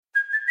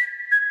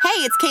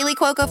Hey, it's Kaylee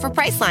Cuoco for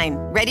Priceline.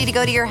 Ready to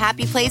go to your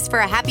happy place for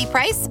a happy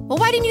price? Well,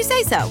 why didn't you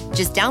say so?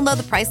 Just download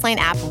the Priceline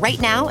app right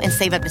now and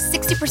save up to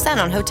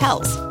 60% on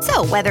hotels.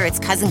 So whether it's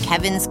Cousin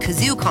Kevin's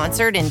Kazoo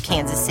Concert in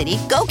Kansas City,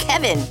 go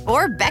Kevin,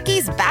 or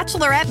Becky's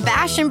Bachelorette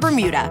Bash in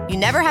Bermuda, you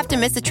never have to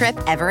miss a trip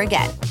ever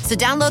again. So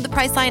download the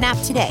Priceline app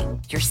today.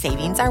 Your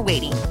savings are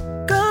waiting.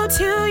 Go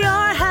to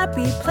your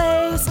happy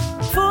place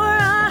for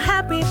a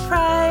happy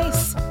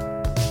price.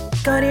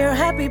 Go to your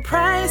happy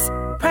price,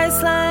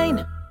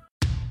 Priceline.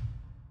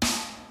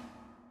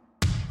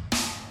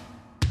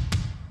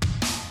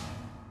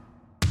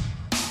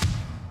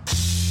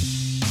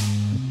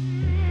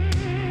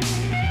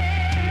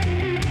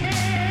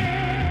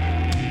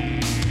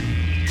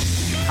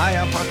 Hi,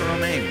 I'm Parker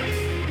Romaine.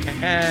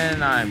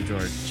 And I'm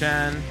George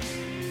Chen.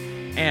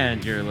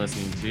 And you're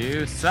listening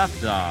to Sup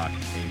Doc,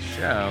 a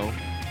show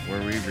where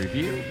we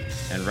review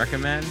and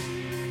recommend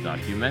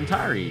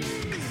documentaries.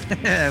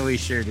 We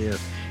sure do.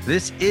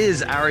 This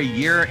is our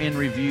year in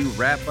review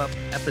wrap-up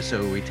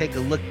episode. We take a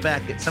look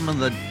back at some of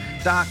the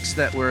docs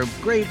that were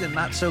great and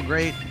not so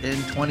great in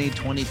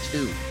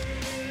 2022.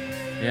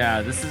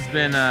 Yeah, this has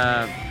been,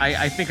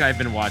 I think I've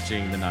been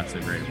watching the not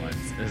so great ones.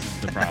 This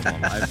is the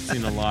problem. I've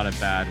seen a lot of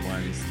bad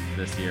ones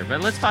this year, but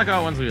let's talk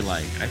about ones we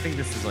like. I think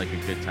this is like a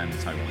good time to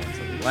talk about ones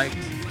that we liked.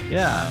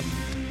 Yeah.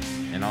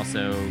 And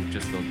also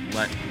just we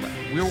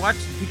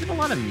did a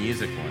lot of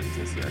music ones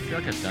this year. I feel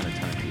like I've done a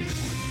ton of music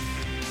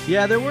ones.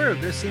 Yeah,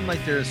 there seemed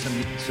like there's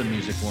some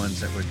music ones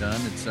that were done.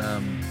 It's,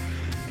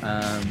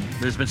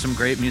 there's been some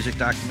great music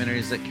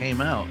documentaries that came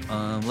out.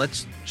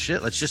 Let's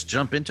just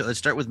jump into it. Let's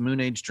start with Moon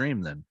Age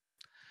Dream then.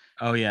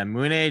 Oh yeah,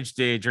 Moon Age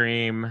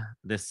Daydream.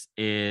 This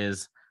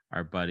is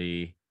our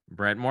buddy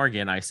Brett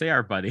Morgen. I say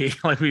our buddy,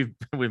 like we've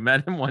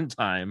met him one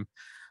time,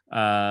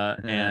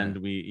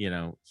 and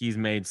he's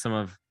made some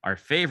of our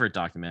favorite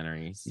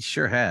documentaries. He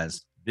sure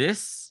has.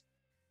 This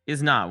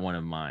is not one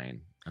of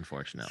mine,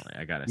 unfortunately.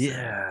 I gotta say.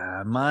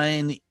 Yeah,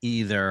 mine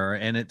either,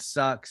 and it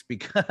sucks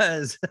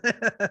because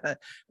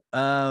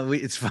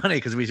it's funny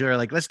because we were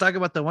like, let's talk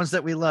about the ones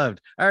that we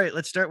loved. All right,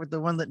 let's start with the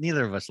one that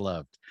neither of us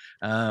loved.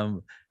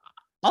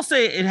 I'll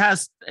say it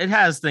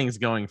has things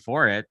going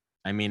for it.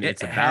 I mean,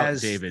 it's about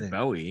David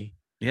Bowie.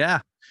 Yeah.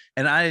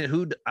 And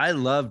I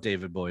love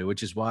David Bowie,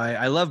 which is why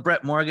I love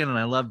Brett Morgen and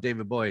I love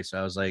David Bowie. So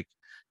I was like,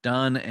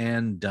 done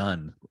and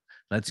done.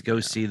 Let's go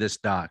see this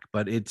doc.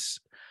 But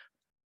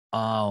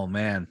oh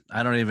man,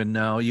 I don't even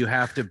know. You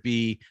have to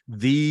be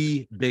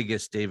the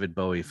biggest David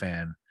Bowie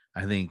fan,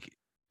 I think,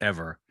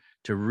 ever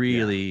to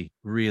really,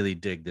 really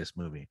dig this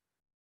movie.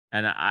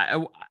 And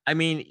I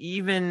mean,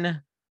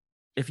 even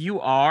if you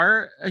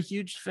are a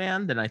huge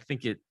fan, then I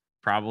think it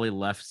probably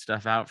left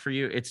stuff out for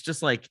you. It's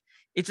just like,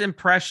 it's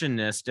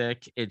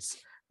impressionistic. It's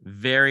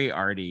very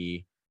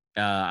arty.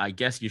 I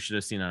guess you should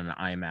have seen it on an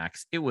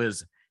IMAX. It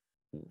was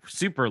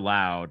super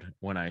loud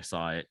when I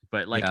saw it.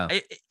 But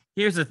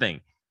here's the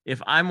thing.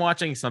 If I'm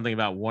watching something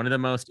about one of the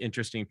most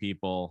interesting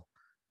people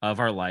of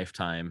our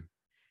lifetime,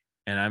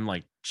 and I'm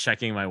like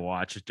checking my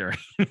watch during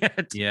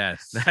it.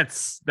 Yes.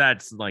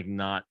 That's like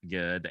not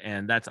good.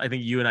 And I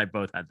think you and I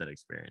both had that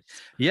experience.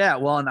 Yeah.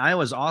 Well, and I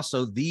was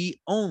also the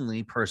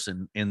only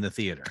person in the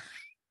theater.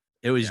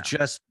 It was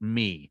just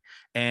me.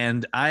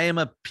 And I am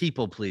a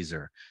people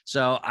pleaser.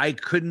 So I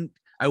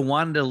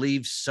wanted to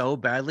leave so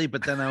badly,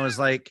 but then I was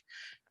like,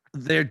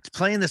 they're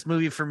playing this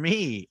movie for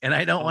me and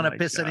I don't want to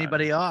piss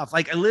anybody off.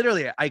 Like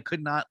I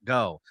could not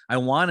go. I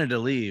wanted to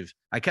leave.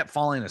 I kept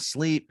falling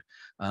asleep.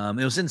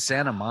 It was in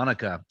Santa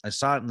Monica. I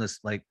saw it in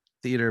this like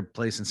theater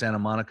place in Santa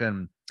Monica.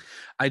 And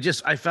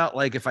I felt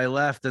like if I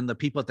left, then the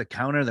people at the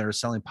counter that were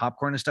selling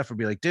popcorn and stuff would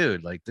be like,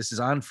 dude, like this is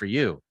on for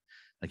you.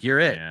 Like you're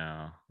it.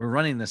 Yeah. We're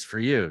running this for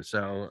you.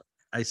 So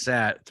I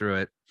sat through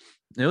it.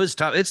 It was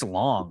tough. It's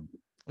long.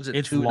 Was it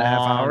 2.5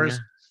 hours?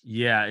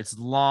 Yeah, it's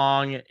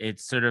long.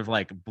 It sort of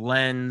like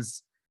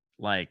blends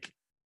like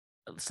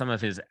some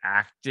of his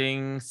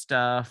acting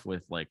stuff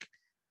with like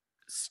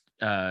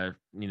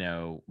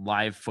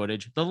live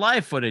footage. The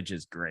live footage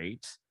is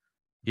great.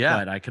 Yeah.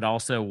 But I could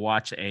also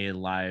watch a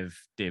live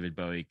David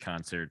Bowie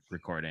concert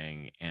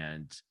recording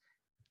and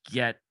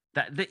get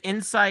that the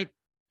insight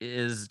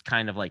is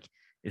kind of like,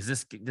 is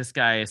this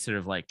guy sort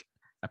of like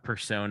a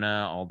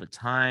persona all the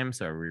time?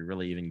 So are we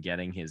really even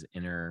getting his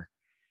inner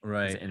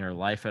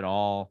life at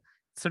all?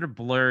 It's sort of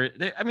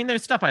blurred. I mean,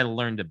 there's stuff I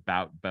learned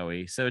about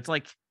Bowie. So it's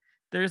like,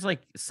 there's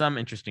like some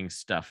interesting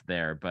stuff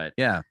there, but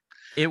yeah,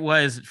 it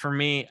was for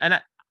me.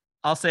 And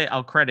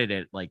I'll credit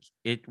it. Like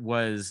it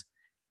was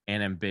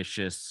an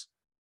ambitious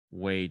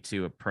way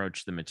to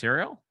approach the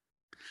material.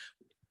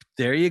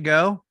 There you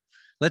go.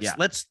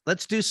 Let's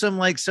do some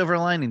like silver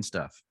lining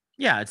stuff.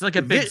 Yeah, it's like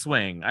a big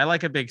swing. I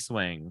like a big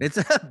swing. It's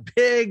a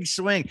big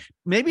swing.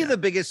 Maybe the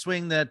biggest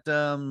swing that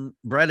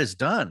Brett has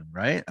done,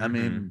 right? I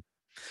mean,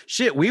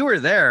 shit, we were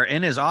there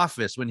in his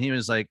office when he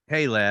was like,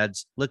 hey,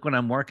 lads, look what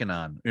I'm working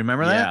on.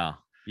 Remember that?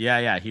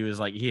 Yeah. He was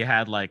like, he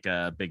had like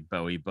a big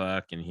Bowie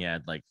book and he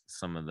had like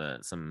some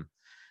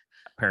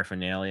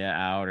paraphernalia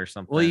out or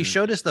something. Well, he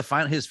showed us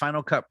his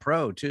Final Cut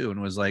Pro too,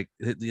 and was like,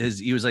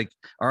 he was like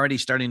already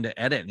starting to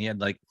edit, and he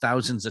had like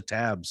thousands of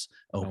tabs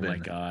open. Oh my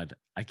god,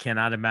 I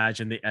cannot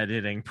imagine the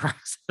editing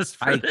process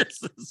for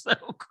this. Is so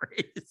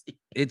crazy.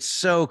 It's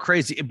so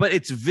crazy, but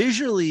it's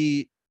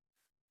visually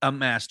a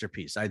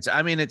masterpiece.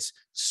 I mean, it's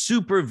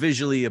super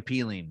visually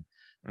appealing.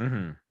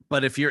 Mm-hmm.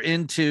 But if you're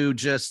into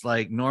just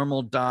like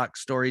normal doc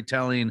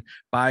storytelling,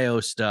 bio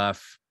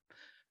stuff,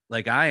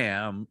 like I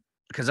am,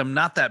 because I'm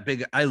not that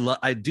big.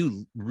 I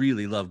do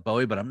really love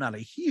Bowie, but I'm not a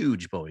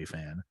huge Bowie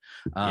fan.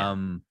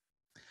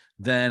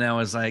 Then I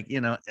was like,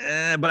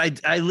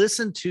 but I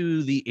listened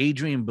to the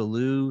Adrian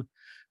Belew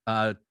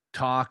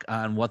talk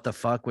on What the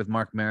Fuck with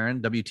Mark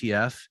Maron,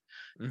 WTF.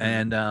 Mm-hmm.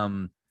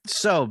 And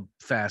so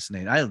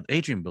fascinating.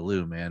 Adrian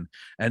Belew, man.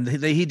 And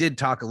he did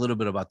talk a little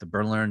bit about the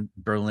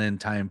Berlin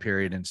time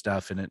period and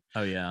stuff. And it,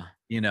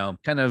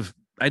 kind of,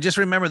 I just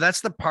remember that's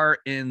the part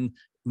in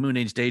Moon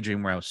Age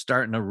Daydream where I was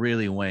starting to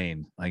really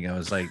wane. Like I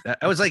was like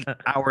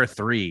hour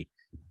 3,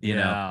 you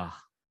know,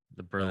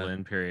 the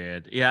Berlin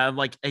period. Yeah.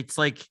 Like, it's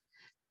like,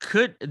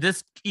 could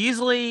this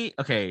easily,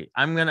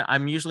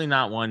 I'm usually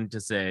not one to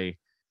say,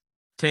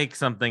 take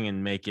something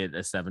and make it a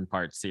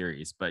 7-part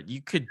series, but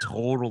you could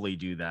totally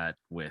do that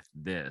with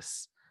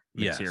this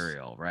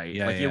material, right?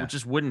 Yeah, it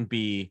just wouldn't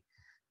be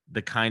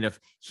the kind of,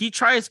 he's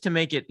trying to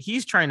make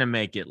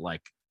it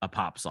like a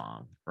pop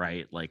song,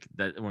 right? Like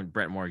that when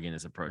Brett Morgen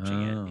is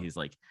approaching it, he's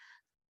like,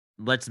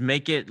 let's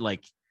make it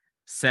like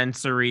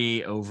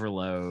sensory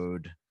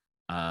overload,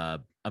 a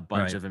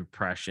bunch of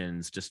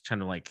impressions, just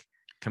kind of like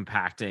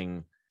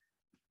compacting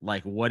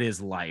like what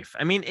is life.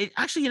 I mean, it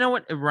actually, you know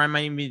what, it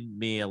reminded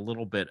me a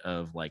little bit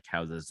of like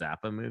how the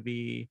Zappa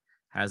movie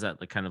has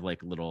that like kind of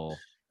like little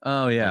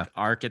like,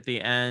 arc at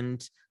the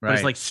end, but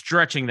it's like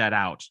stretching that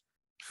out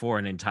for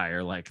an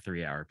entire like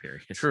 3-hour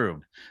period.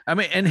 True. I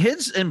mean,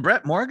 and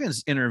Brett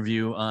Morgen's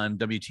interview on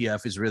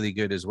WTF is really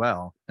good as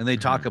well, and they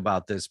talk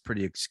about this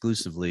pretty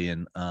exclusively,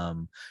 and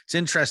it's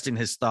interesting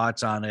his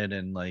thoughts on it,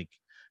 and like,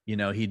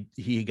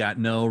 he got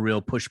no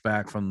real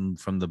pushback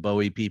from the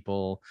Bowie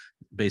people.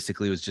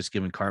 Basically was just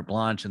given carte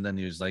blanche, and then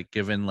he was like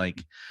given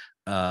like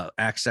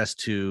access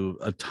to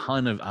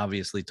tons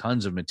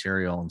of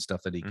material and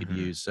stuff that he could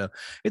use. So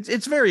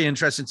it's very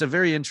interesting. It's a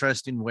very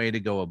interesting way to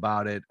go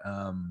about it.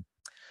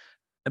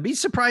 I'd be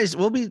surprised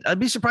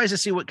to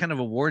see what kind of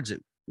awards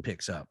it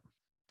picks up.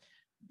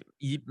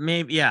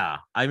 Maybe, yeah.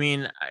 I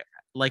mean,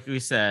 like we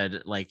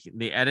said, like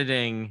the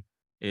editing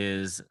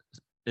is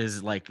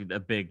like a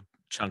big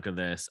chunk of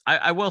this.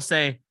 I will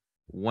say,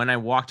 when I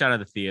walked out of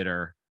the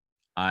theater,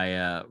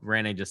 I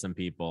ran into some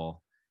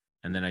people,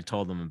 and then I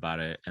told them about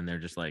it, and they're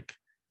just like,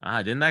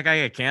 didn't that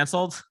guy get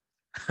canceled?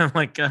 I'm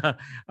like,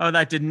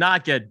 that did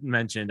not get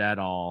mentioned at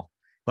all.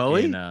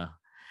 Bowie?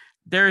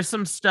 There's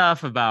some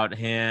stuff about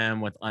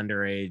him with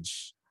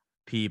underage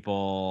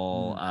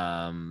people.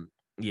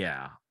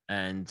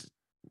 And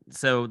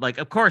so like,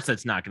 of course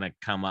it's not going to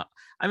come up.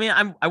 I mean,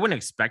 I wouldn't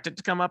expect it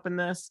to come up in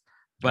this,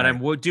 but I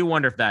do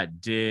wonder if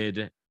that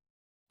did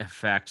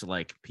affect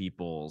like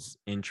people's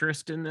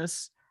interest in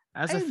this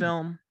as a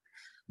film.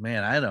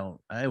 Man,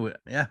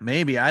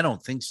 maybe. I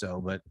don't think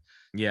so, but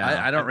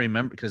I don't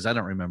remember, because I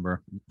don't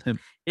remember him.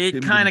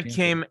 It kind of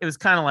it was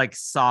kind of like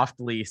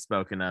softly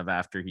spoken of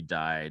after he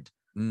died.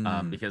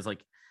 Because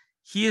like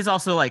he is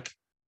also like,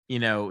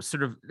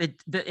 sort of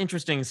the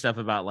interesting stuff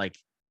about like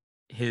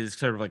his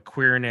sort of like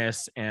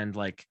queerness and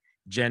like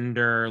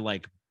gender,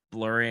 like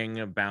blurring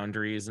of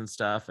boundaries and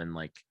stuff, and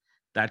like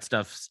that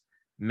stuff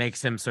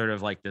makes him sort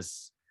of like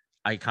this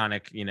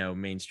iconic,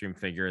 mainstream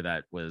figure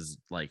that was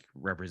like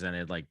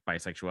represented like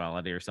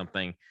bisexuality or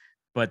something.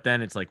 But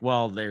then it's like,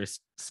 well, there's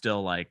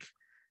still like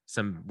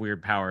some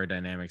weird power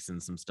dynamics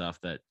and some stuff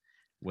that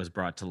was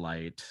brought to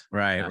light,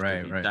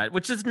 right,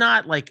 which is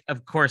not like,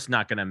 of course,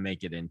 not going to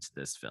make it into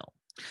this film.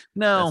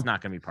 No, it's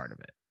not going to be part of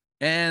it.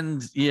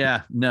 And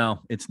no,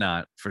 it's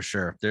not, for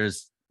sure.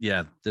 This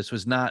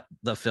was not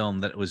the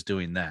film that was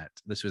doing that.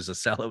 This was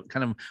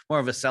kind of more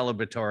of a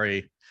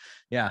celebratory.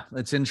 Yeah,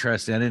 it's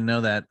interesting. I didn't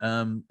know that.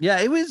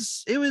 It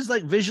was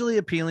like visually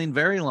appealing,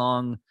 very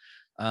long,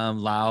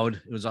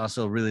 loud. It was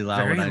also really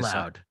loud very when loud. I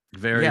saw it.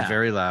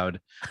 Very loud.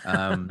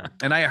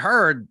 And I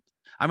heard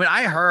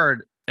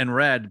and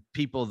read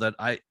people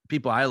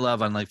I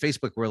love on like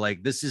Facebook were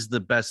like, this is the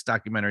best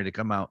documentary to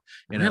come out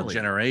in a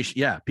generation.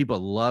 Yeah, people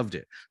loved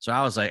it. So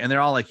I was like, and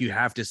they're all like, you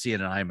have to see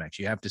it in IMAX.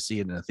 You have to see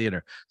it in a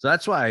theater. So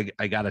that's why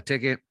I got a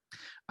ticket.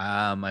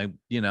 Like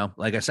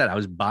I said, I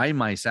was by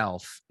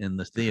myself in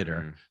the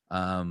theater.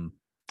 And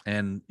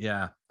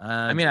yeah,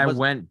 I mean, I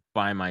went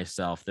by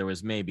myself. There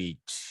was maybe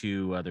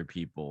 2 other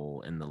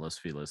people in the Los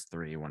Feliz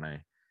 3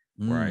 where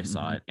I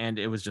saw it, and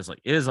it was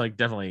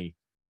definitely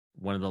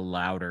one of the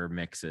louder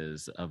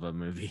mixes of a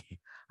movie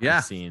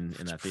I've seen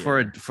in that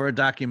theater. For a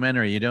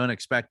documentary. You don't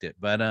expect it,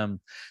 but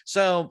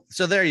so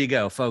there you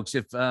go, folks.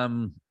 If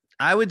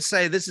I would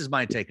say, this is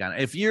my take on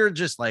it. If you're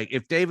just like,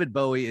 if David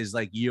Bowie is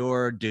like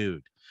your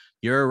dude,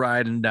 your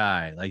ride and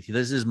die, like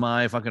this is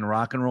my fucking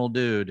rock and roll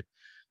dude,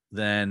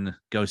 then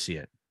go see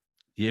it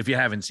if you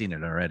haven't seen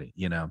it already.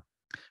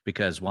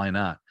 because why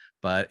not?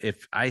 But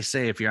if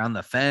you're on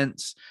the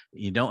fence,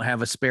 you don't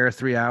have a spare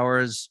 3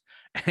 hours,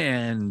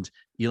 and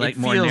you like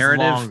more narrative,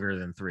 longer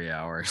than 3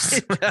 hours.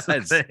 It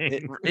does.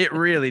 It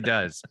really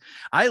does.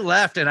 I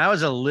left and I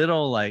was a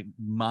little like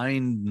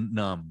mind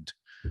numbed.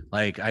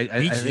 Like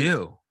Me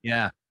too.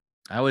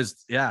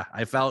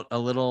 I felt a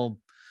little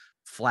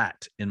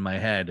flat in my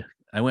head.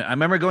 I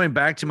remember going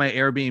back to my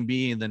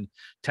Airbnb and then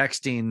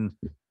texting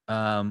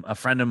a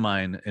friend of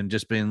mine and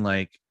just being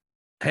like,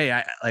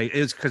 hey,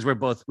 it's because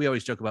we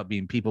always joke about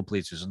being people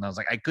pleasers. And I was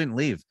like, I couldn't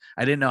leave.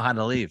 I didn't know how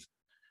to leave.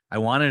 I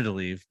wanted to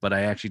leave, but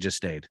I actually just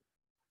stayed.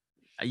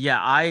 Yeah,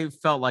 I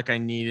felt like I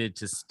needed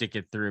to stick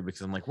it through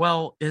because I'm like,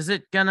 well, is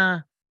it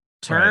gonna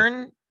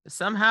turn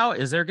somehow?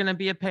 Is there gonna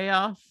be a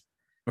payoff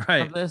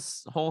of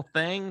this whole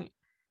thing?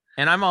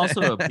 And I'm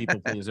also a people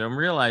pleaser. I'm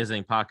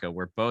realizing, Paco,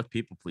 we're both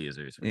people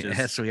pleasers, which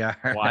is we are.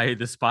 Why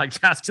this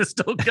podcast is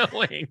still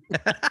going.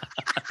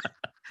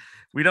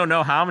 We don't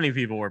know how many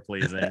people we're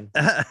pleasing.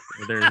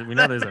 We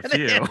know there's a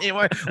few.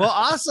 Well,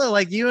 also,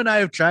 like you and I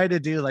have tried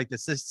to do like the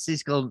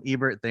Siskel and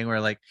Ebert thing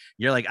where like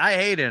you're like, I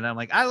hate it. And I'm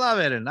like, I love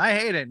it. And I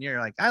hate it. And you're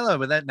like, I love it.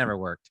 But that never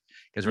worked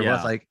because we're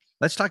both like,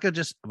 let's talk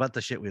just about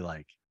the shit we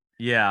like.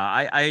 Yeah.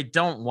 I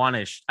don't want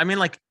to. I mean,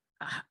 like,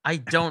 I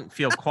don't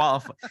feel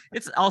qualified.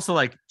 It's also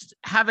like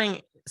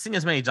seen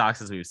as many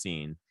docs as we've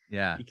seen.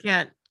 Yeah. You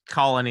can't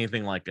call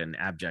anything like an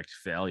abject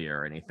failure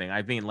or anything.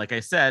 I mean, like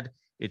I said,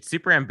 it's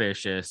super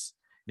ambitious.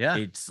 Yeah,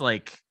 it's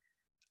like,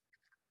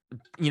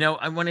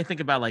 when I think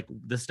about like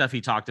the stuff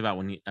he talked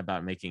about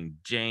about making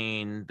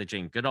the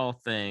Jane Goodall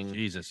thing,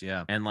 Jesus,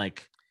 yeah, and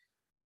like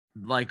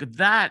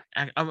that,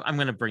 I'm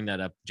gonna bring that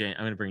up. I'm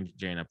gonna bring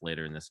Jane up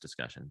later in this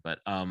discussion, but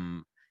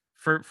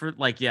for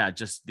like, yeah,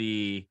 just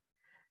you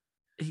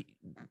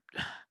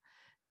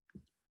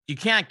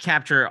can't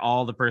capture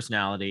all the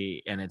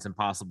personality, and it's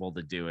impossible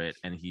to do it.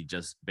 And he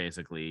just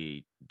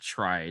basically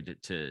tried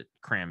to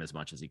cram as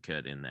much as he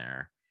could in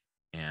there,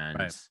 and.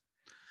 Right.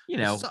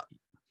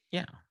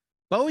 Yeah.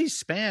 Bowie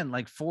spanned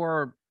like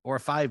 4 or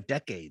 5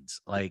 decades.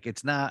 Like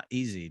it's not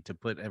easy to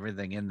put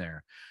everything in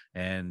there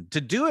and to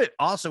do it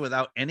also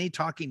without any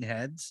talking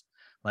heads.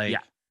 Like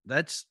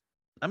it's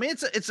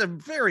a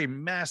very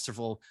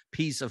masterful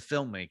piece of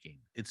filmmaking.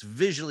 It's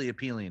visually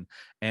appealing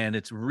and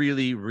it's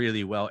really,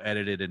 really well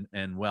edited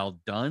and well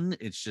done.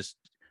 It's just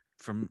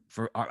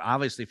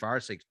obviously for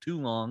our sake, too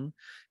long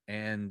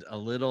and a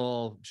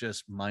little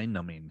just mind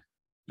numbing,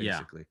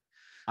 basically. Yeah.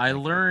 I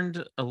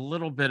learned a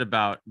little bit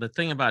about the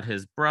thing about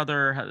his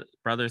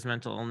brother's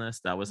mental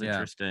illness. That was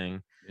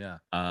interesting. Yeah.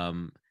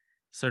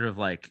 Sort of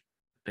like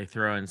they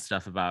throw in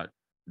stuff about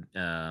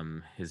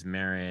his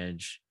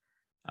marriage,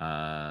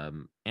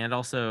 and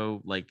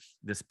also like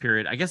this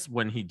period, I guess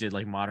when he did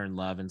like Modern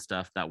Love and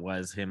stuff, that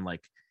was him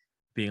like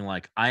being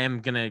like, I'm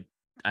gonna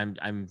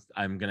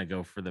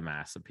go for the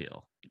mass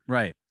appeal.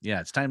 Right. Yeah.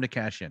 It's time to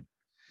cash in.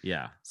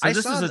 Yeah. So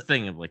this is a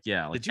thing of like,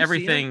 like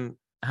everything.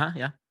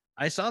 Yeah.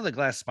 I saw the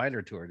Glass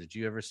Spider tour. Did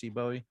you ever see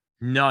Bowie?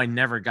 No, I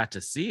never got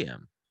to see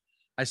him.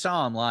 I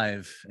saw him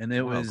live, and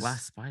it was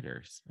Glass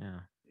Spiders.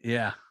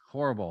 Yeah,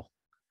 horrible.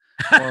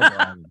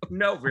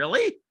 No,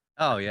 really?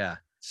 Oh yeah,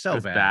 so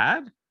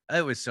bad.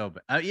 It was so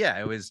bad. Yeah,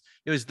 it was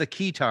the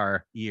Keytar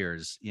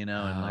years, and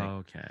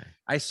okay.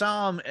 I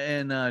saw him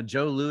in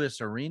Joe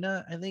Louis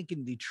Arena, I think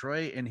in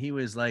Detroit, and he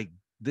was like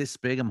this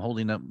big. I'm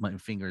holding up my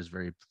fingers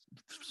very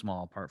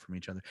small apart from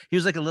each other. He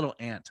was like a little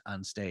ant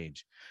on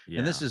stage.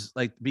 And this is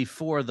like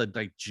before the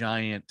like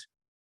giant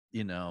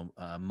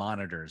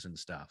monitors and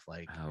stuff.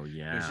 Like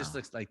it was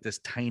just like this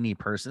tiny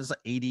person. It's like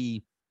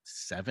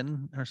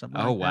 87 or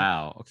something. Oh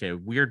wow. Okay,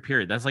 weird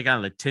period. That's like out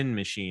of the Tin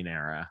Machine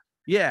era.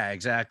 Yeah,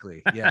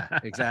 exactly. Yeah,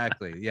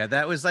 exactly. Yeah,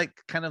 that was like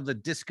kind of the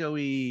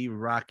disco-y,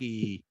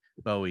 rocky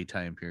Bowie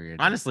time period.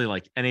 Honestly,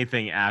 like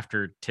anything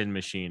after Tin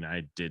Machine,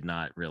 I did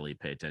not really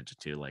pay attention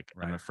to. Like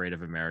I'm Afraid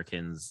of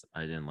Americans.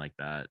 I didn't like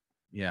that.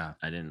 Yeah.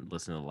 I didn't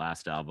listen to the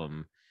last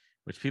album,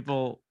 which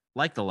people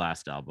like the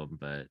last album,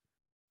 but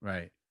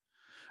right.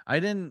 I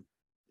think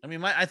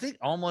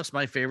almost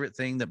my favorite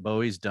thing that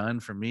Bowie's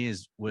done for me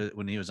is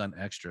when he was on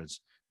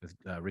Extras with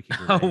Ricky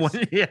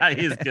Gervais. Yeah,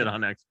 he's good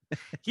on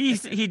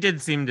Extras. He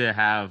did seem to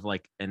have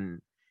like an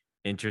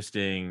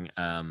interesting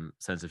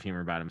sense of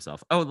humor about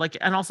himself.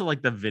 And also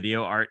like the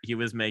video art he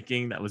was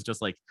making that was just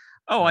like,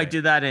 I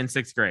did that in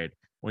 6th grade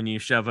when you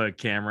shove a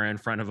camera in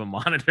front of a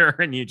monitor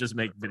and you just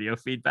make video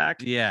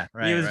feedback. Yeah,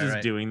 right. He was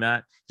doing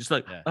that. Just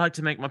like, I like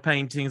to make my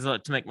paintings, I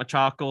like to make my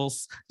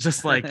charcoals.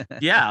 Just like,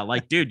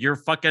 like, dude, you're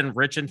fucking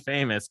rich and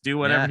famous. Do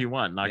whatever you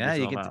want. Knock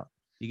yourself out.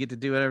 You get to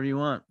do whatever you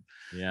want.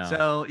 Yeah.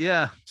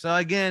 So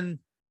again,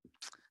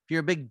 if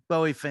you're a big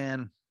Bowie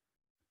fan,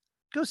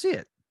 go see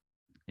it.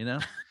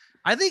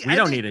 I think we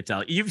don't need to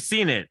tell you. You've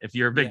seen it. If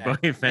you're a big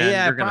Bowie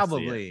fan, you're gonna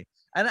probably. See it.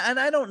 And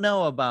I don't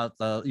know about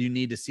you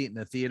need to see it in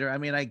the theater. I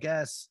mean,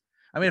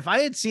 if I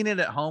had seen it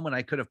at home and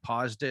I could have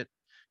paused it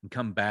and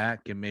come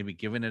back and maybe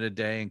given it a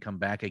day and come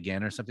back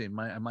again or something,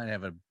 I might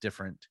have a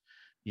different,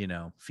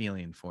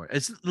 feeling for it.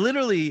 It's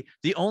literally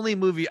the only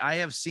movie I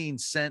have seen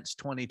since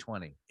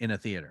 2020 in a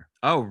theater.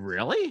 Oh,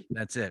 really?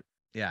 That's it.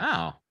 Yeah.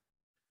 Oh,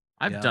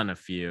 I've Yeah. done a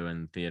few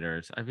in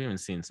theaters. I've even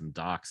seen some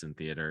docs in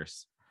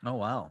theaters. Oh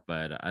wow.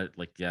 But I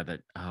like, yeah,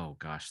 that, oh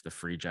gosh, the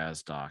Free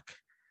Jazz doc.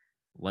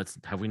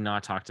 Have we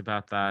not talked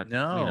about that? We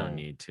No. don't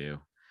need to.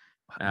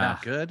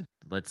 Not good.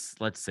 Let's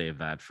save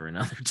that for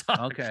another talk.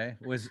 Okay.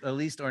 Was at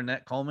least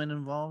Ornette Coleman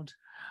involved?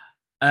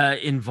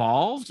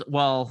 Involved?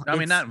 Well, I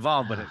mean, it's- not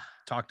involved, but it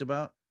talked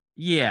about.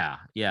 Yeah.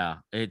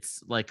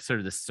 It's like sort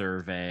of the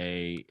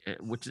survey,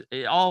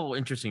 all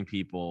interesting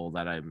people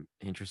that I'm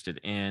interested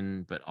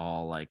in, but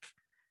all like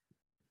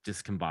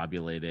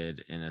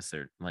discombobulated in a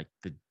certain, like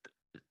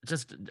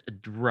just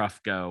a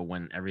rough go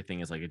when everything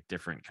is like a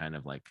different kind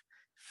of like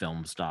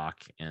film stock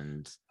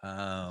and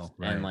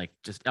like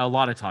just a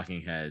lot of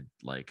talking head,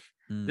 like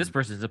this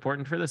person is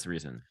important for this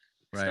reason.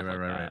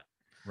 Right.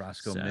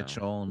 Roscoe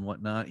Mitchell and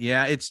whatnot.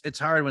 Yeah, it's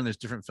hard when there's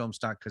different film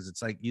stock because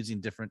it's like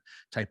using different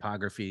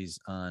typographies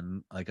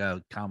on like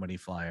a comedy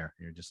flyer.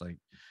 You're just like,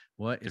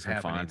 what is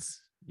happening?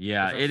 Fonts.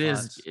 Yeah, different it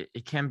fonts. is.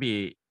 It can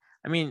be.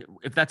 I mean,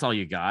 if that's all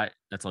you got,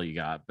 that's all you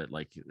got. But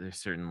like, there's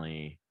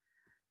certainly,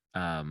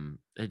 everything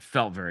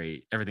felt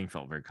very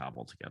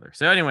cobbled together.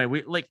 So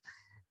anyway,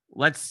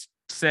 let's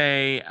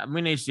say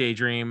Moonage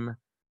Daydream,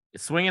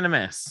 swing and a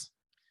miss.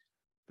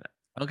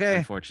 Okay.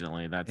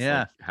 Unfortunately, that's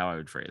like how I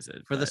would phrase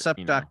it. For the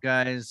subdoc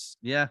guys.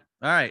 Yeah.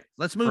 All right.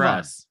 Let's move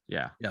on.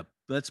 Yeah. Yep.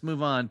 Let's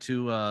move on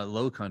to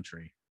Low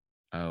Country.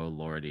 Oh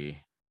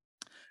lordy.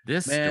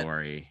 This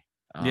story.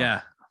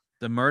 Yeah.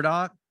 The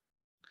Murdochs.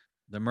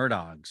 The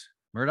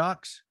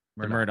Murdochs.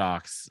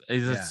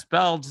 Is it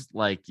spelled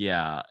like,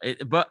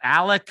 but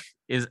Alex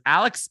is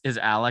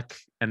Alec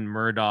and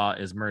Murdaugh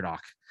is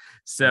Murdoch.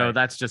 So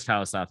that's just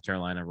how South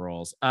Carolina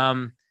rolls.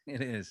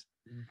 It is.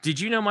 Did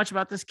you know much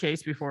about this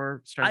case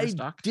before starting this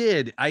doc?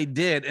 I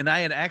did. And I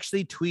had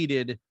actually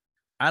tweeted,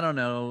 I don't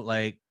know,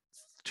 like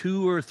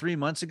 2 or 3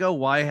 months ago,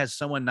 why has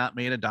someone not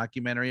made a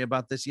documentary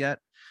about this yet?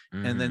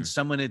 Mm-hmm. And then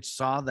someone had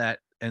saw that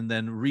and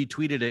then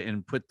retweeted it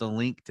and put the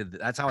link to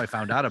that's how I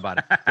found out about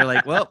it. They're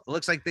like, well, it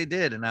looks like they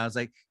did. And I was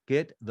like,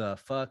 get the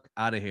fuck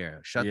out of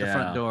here. Shut the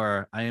front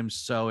door. I am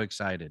so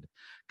excited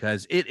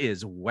because it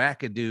is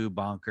wackadoo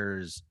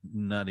bonkers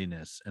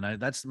nuttiness. And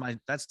that's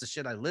the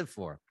shit I live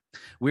for.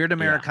 Weird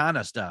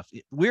Americana stuff.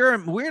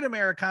 Weird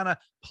Americana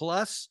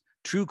plus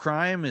true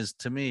crime is,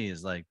 to me,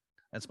 is like,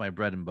 that's my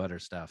bread and butter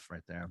stuff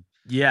right there.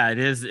 Yeah, it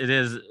is,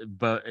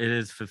 but it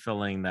is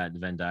fulfilling that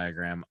Venn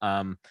diagram.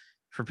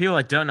 For people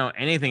that don't know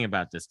anything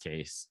about this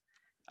case,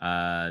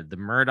 the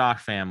Murdaugh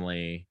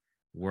family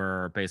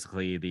were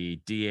basically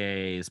the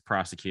DA's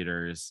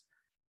prosecutors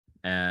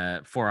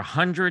for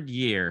 100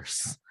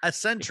 years, a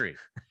century,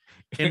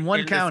 in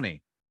one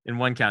county,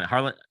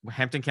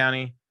 Hampton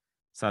County,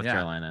 South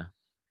Carolina.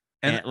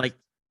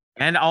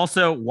 And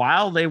also,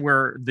 while they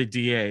were the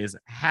DAs,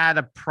 had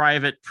a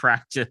private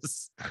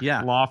practice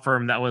law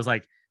firm that was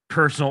like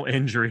personal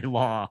injury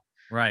law.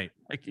 Right.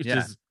 Like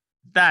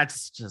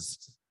that's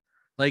just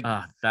like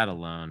that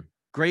alone.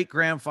 Great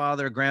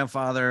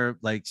grandfather,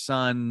 like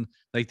son,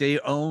 like they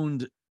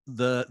owned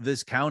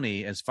this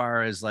county as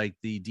far as like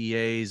the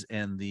DAs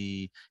and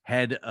the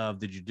head of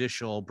the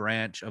judicial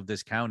branch of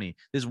this county.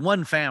 There's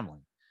one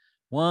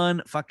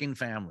fucking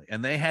family,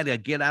 and they had a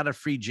get out of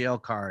free jail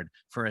card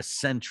for a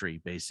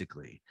century,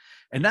 basically.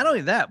 And not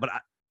only that, but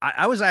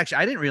I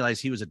didn't realize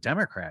he was a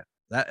Democrat.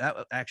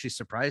 That actually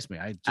surprised me.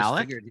 I just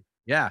figured,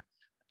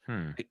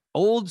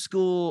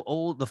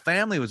 the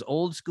family was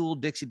old school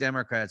Dixie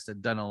Democrats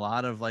that done a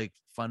lot of like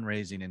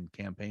fundraising and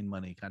campaign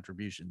money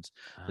contributions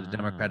to the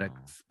Democratic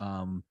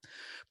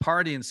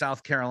Party in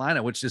South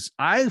Carolina, which is,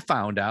 I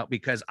found out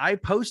because I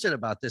posted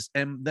about this,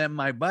 and then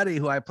my buddy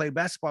who I play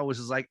basketball was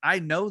like, I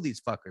know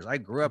these fuckers. I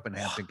grew up in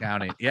Hampton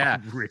County. Yeah,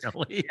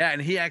 really? Yeah,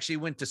 and he actually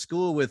went to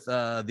school with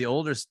the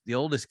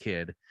oldest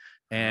kid,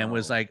 and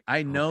was like,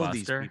 I know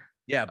these people.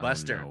 Yeah,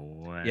 Buster.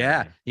 No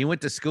yeah, he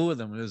went to school with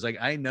them. It was like,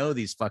 I know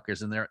these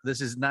fuckers, and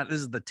this is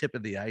the tip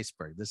of the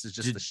iceberg. This is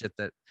just the shit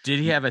that. Did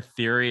he have a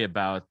theory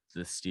about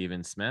the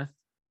Stephen Smith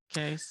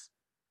case?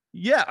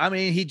 Yeah, I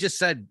mean, he just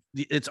said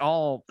it's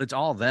all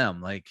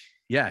them. Like,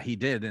 yeah, he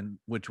did, and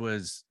which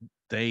was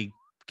they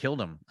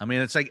killed him. I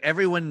mean, it's like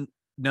everyone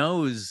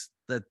knows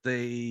that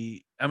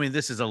they. I mean,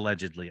 this is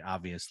allegedly,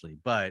 obviously,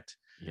 but.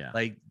 Yeah,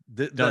 like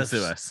don't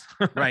sue us.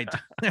 right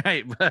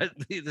but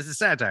this is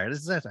satire,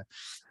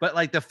 but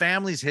like the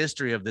family's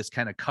history of this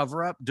kind of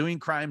cover up, doing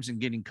crimes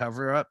and getting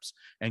cover-ups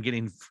and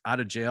getting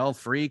out of jail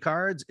free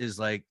cards is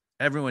like,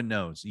 everyone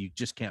knows you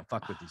just can't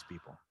fuck with these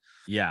people.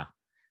 Yeah,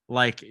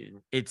 like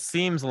it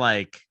seems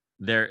like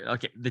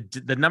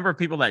the number of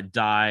people that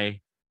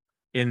die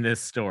in this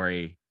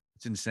story,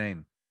 it's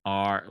insane.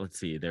 Let's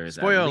see, there's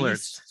spoiler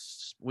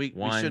alerts. We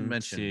should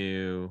mention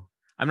 2.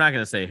 I'm not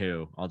going to say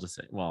who. I'll just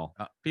say,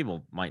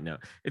 people might know.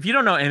 If you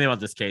don't know anything about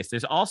this case,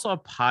 there's also a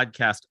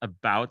podcast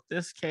about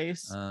this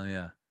case.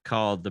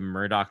 Called The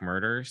Murdaugh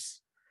Murders.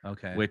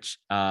 Okay. Which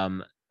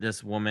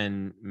this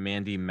woman,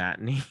 Mandy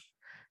Matney,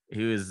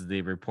 who is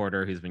the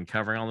reporter who's been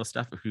covering all this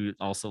stuff, who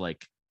also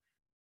like,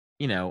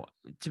 to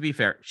be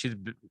fair, she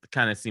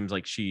kind of seems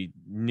like she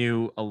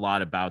knew a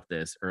lot about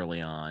this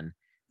early on.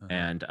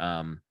 And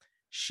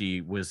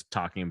she was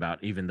talking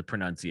about even the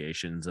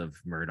pronunciations of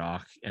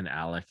Murdoch and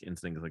Alec and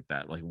things like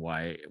that. Like,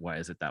 why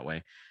is it that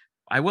way?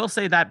 I will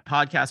say that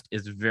podcast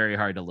is very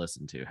hard to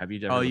listen to. Have you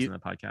ever listened to the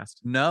podcast?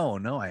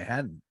 No, I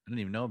hadn't. I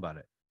didn't even know about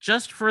it.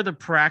 Just for the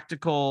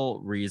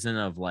practical reason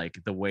of like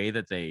the way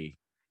that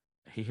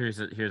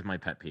here's my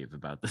pet peeve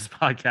about this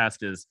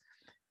podcast is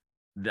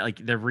like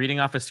they're reading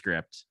off a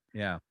script.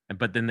 Yeah.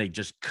 But then they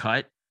just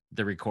cut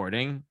the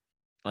recording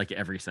like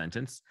every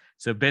sentence.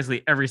 So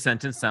basically every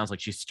sentence sounds like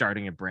she's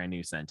starting a brand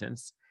new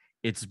sentence.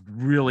 It's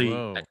really,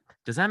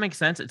 does that make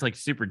sense? It's like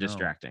super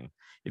distracting.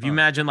 If you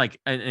imagine like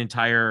an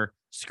entire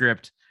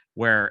script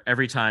where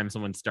every time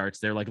someone starts,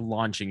 they're like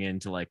launching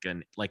into like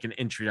an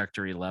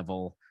introductory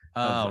level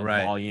of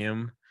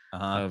volume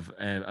of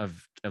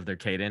their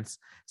cadence.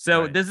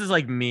 So this is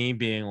like me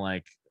being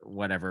like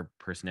whatever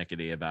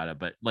persnickety about it.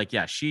 But like,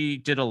 yeah, she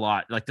did a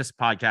lot. Like this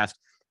podcast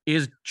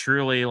is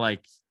truly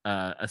like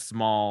a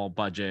small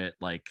budget,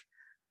 like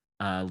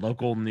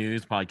local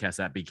news podcast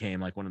that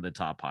became like one of the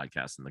top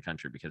podcasts in the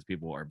country because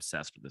people are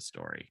obsessed with this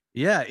story.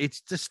 Yeah,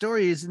 the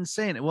story is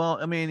insane. Well,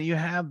 I mean, you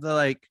have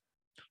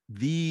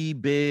the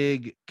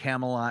big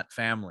Camelot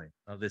family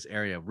of this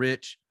area,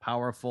 rich,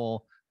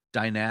 powerful,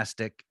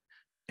 dynastic,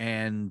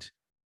 and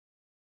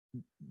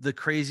the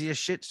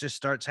craziest shit just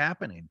starts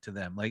happening to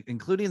them, like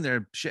including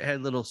their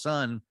shithead little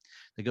son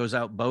that goes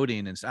out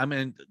boating and stuff. I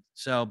mean,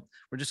 so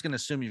we're just gonna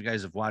assume you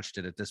guys have watched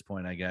it at this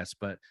point, I guess,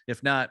 but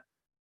if not,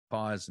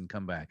 pause and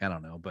come back. I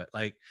don't know, but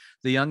like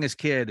the youngest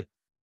kid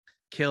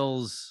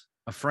kills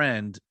a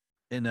friend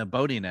in a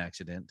boating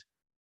accident,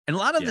 and a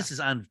lot of this is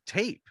on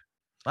tape.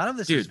 A lot of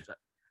this is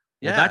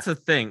well, that's the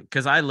thing,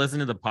 because I listened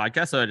to the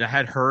podcast, so I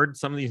had heard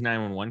some of these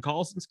 911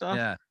 calls and stuff.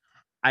 Yeah.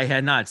 I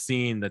had not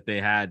seen that they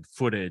had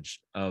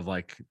footage of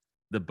like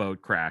the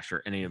boat crash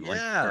or any of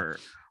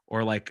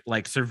or like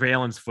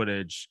surveillance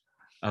footage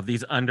of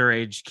these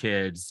underage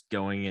kids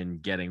going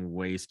and getting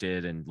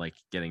wasted and like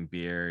getting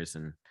beers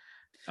and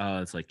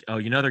it's like,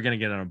 they're gonna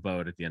get on a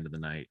boat at the end of the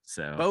night.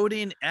 So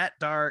boating at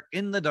dark,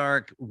 in the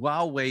dark,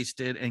 while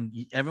wasted, and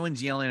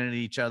everyone's yelling at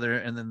each other,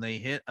 and then they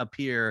hit a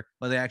pier.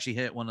 Well, they actually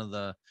hit one of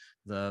the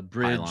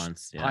bridge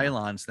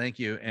pylons. Thank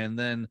you. And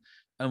then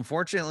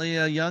unfortunately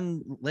a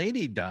young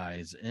lady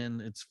dies,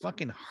 and it's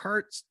fucking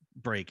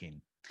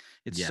heartbreaking.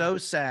 It's so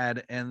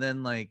sad. And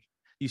then like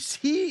you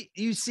see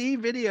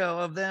video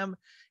of them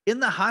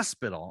in the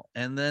hospital,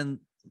 and then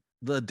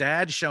the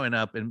dad showing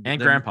up and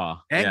grandpa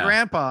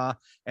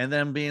and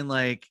then being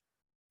like,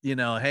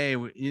 hey,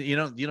 you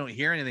don't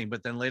hear anything,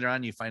 but then later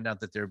on you find out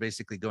that they're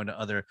basically going to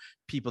other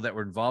people that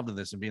were involved in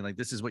this and being like,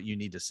 this is what you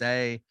need to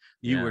say.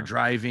 You were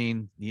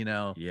driving, you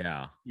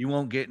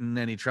won't get in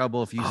any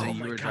trouble if you say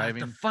you were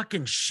driving. The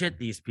fucking shit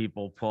these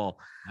people pull.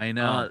 I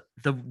know.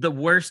 The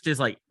worst is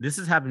like, this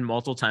has happened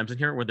multiple times in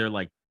here where they're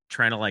like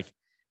trying to like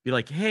be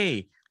like,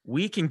 hey,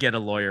 we can get a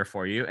lawyer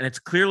for you, and it's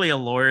clearly a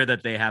lawyer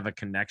that they have a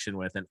connection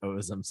with and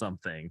owes them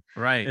something,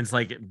 right? And it's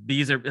like,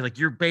 these are like,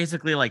 you're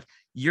basically like,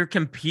 you're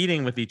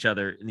competing with each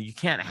other, and you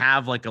can't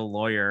have like a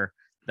lawyer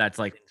that's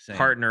like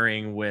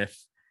partnering with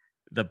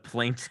the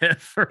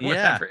plaintiff or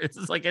whatever. It's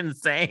just like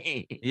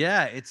insane.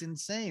 It's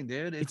insane,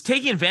 dude. It's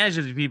taking advantage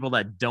of the people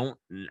that don't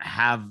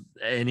have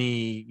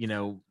any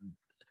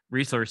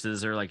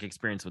resources or like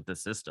experience with the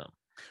system.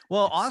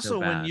 Well, it's also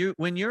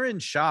when you're in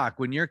shock,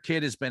 when your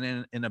kid has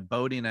been in a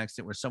boating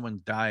accident where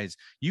someone dies,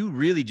 you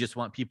really just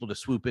want people to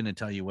swoop in and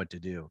tell you what to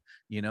do,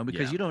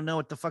 because you don't know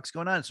what the fuck's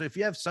going on. So if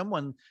you have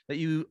someone that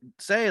you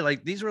say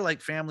like, these were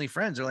like family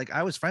friends, or like,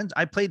 I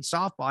played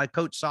softball, I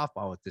coached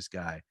softball with this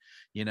guy,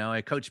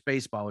 I coached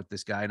baseball with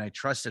this guy, and I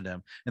trusted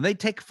him, and they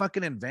take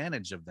fucking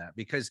advantage of that,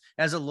 because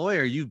as a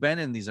lawyer, you've been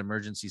in these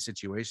emergency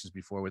situations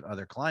before with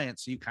other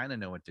clients, so you kind of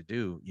know what to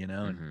do,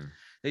 and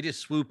they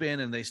just swoop in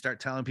and they start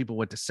telling people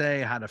what to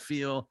say, how to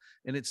feel.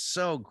 And it's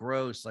so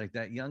gross. Like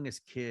that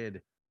youngest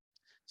kid,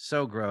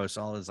 so gross.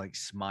 All is like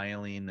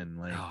smiling and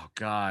like, oh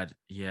God.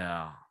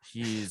 Yeah.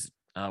 He's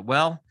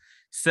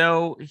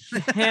so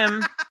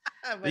him,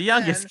 the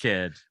youngest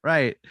kid,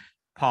 right?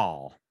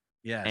 Paul.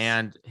 Yes.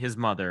 And his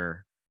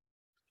mother,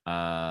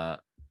 blanking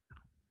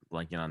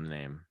on the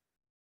name,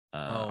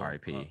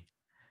 R.I.P.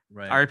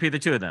 Right. R.I.P. The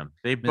two of them.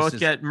 They both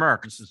get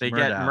murked. They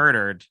get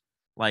murdered.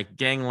 Like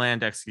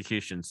gangland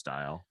execution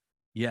style.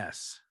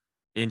 Yes.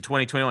 In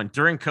 2021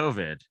 during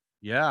COVID.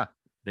 Yeah.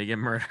 They get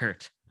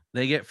murdered.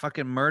 They get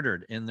fucking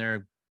murdered in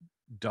their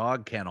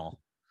dog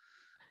kennel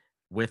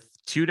with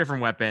two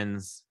different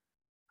weapons.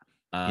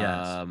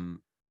 Yes.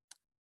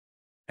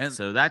 And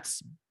so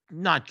that's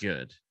not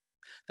good.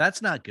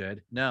 That's not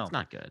good. No, it's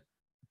not good.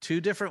 Two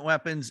different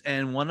weapons.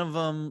 And one of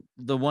them,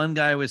 the one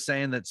guy was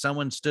saying that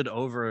someone stood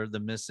over the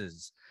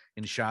missus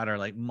and shot her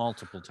like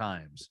multiple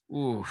times.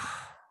 Ooh.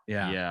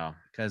 Yeah.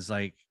 Because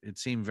like it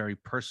seemed very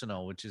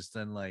personal, which is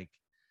then like,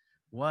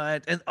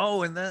 what? And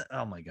oh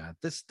my God,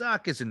 this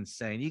doc is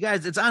insane. You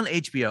guys, it's on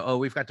HBO. Oh,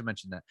 we've got to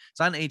mention that.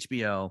 It's on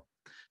HBO.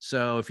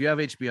 So if you have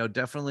HBO,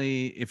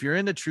 definitely, if you're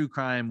into true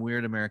crime,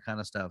 weird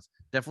Americana stuff,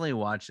 definitely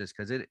watch this,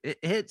 because it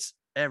hits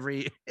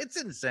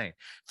it's insane.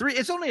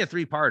 It's only a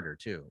 3-parter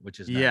too, which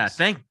is nice. Yeah,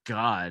 thank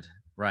God.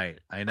 Right.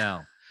 I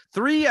know.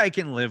 3 I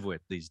can live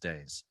with these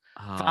days.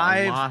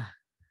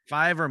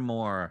 5 or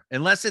more,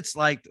 unless it's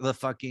like the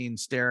fucking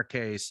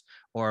Staircase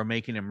or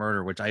Making a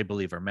Murder, which I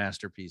believe are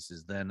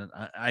masterpieces, then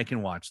I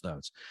can watch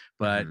those.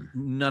 But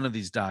none of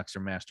these docs are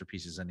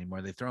masterpieces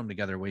anymore. They throw them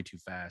together way too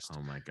fast.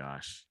 Oh my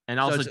gosh.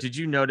 And also, did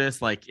you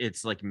notice like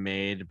it's like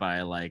made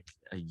by like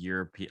a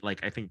European,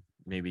 like I think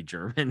maybe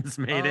Germans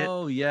made it.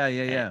 Oh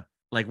yeah.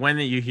 Like when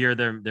you hear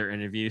their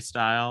interview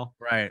style,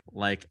 right?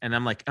 Like, and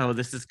I'm like, oh,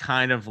 this is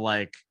kind of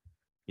like,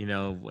 you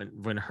know,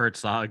 when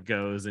Herzog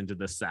goes into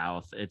the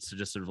South, it's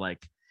just sort of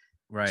like,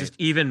 right, just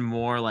even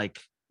more like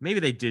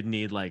maybe they did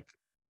need like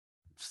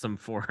some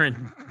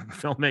foreign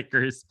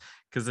filmmakers,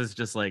 because it's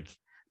just like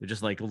they're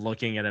just like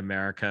looking at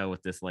America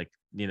with this like,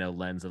 you know,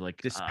 lens of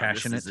like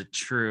dispassionate, this is a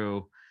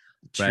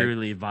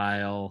truly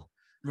vile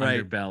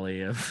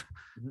underbelly of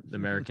the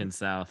American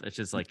South. It's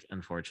just like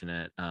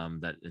unfortunate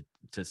that it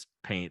just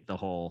paint the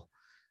whole,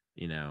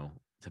 you know,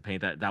 to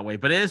paint that way.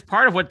 But it is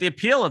part of what the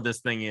appeal of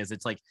this thing is.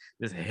 It's like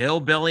this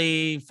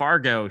hillbilly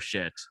Fargo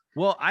shit.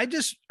 Well, I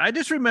just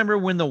remember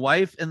when the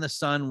wife and the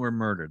son were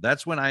murdered.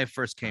 That's when I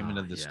first came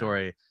into the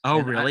story. Oh,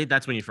 and really?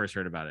 That's when you first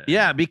heard about it?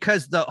 Yeah,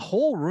 because the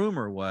whole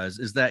rumor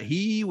is that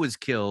he was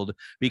killed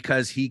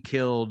because he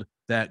killed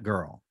that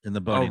girl in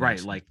the boat. Oh,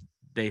 right. Like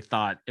they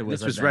thought it was.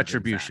 This was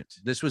retribution.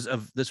 Act.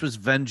 This was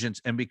vengeance,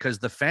 and because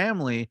the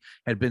family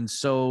had been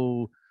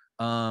so,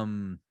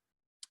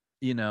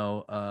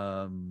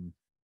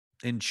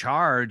 in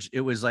charge,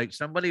 it was like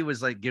somebody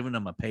was like giving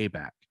them a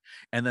payback,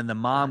 and then the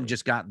mom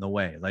just got in the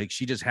way. Like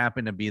she just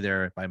happened to be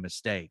there by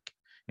mistake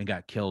and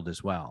got killed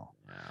as well.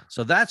 Yeah.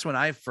 So that's when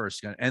I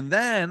first got. And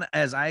then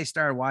as I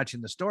started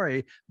watching the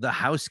story, the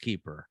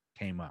housekeeper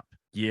came up.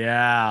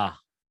 Yeah.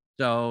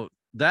 So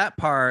that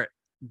part,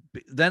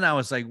 then I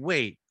was like,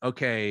 wait,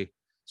 okay.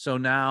 So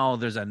now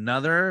there's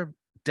another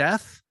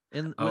death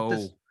in.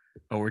 Oh,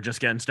 we're just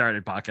getting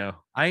started,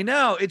 Paco. I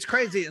know, it's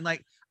crazy. And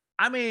like,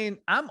 I mean,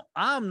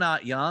 I'm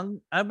not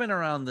young. I've been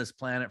around this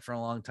planet for a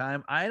long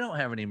time. I don't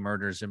have any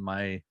murders in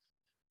my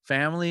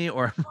family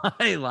or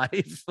my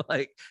life.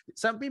 Like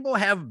some people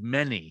have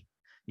many,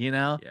 you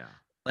know? Yeah.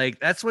 Like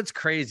that's what's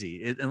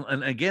crazy.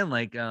 And again,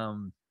 like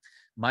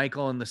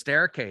Michael in the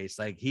Staircase,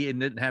 like he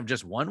didn't have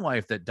just one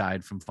wife that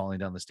died from falling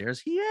down the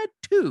stairs. He had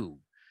 2.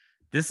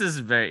 This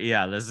is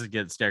this is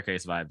good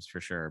Staircase vibes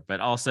for sure. But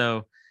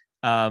also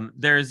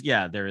there is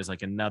like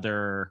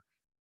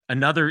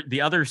the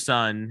other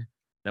son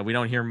that we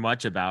don't hear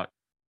much about.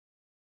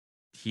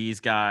 He's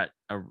got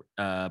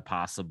a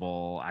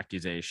possible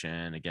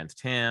accusation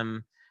against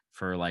him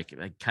for like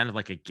kind of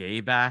like a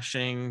gay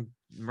bashing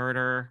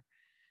murder,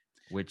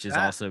 which is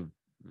also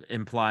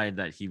implied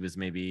that he was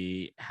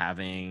maybe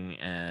having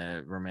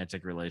a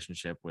romantic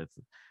relationship with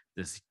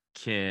this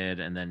kid,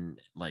 and then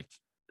like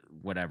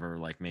whatever,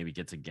 like maybe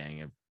gets a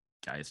gang of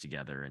guys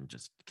together and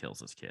just kills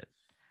this kid.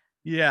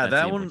 Yeah,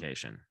 that's that one.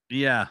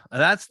 Yeah,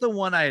 that's the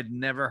one I had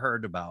never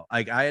heard about.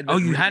 Like I had. Oh,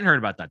 you hadn't heard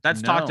about that?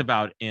 That's talked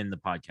about in the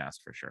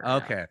podcast for sure.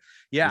 Okay,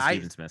 yeah,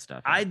 Stephen Smith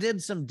stuff. I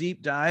did some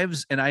deep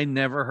dives, and I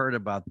never heard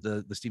about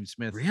the Stephen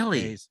Smith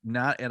case.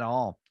 Not at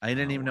all. I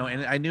didn't even know,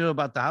 and I knew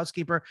about the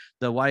housekeeper,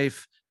 the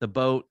wife, the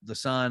boat, the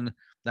son.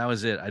 That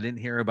was it. I didn't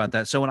hear about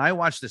that. So when I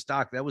watched this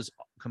doc, that was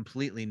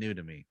completely new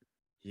to me.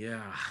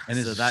 Yeah, and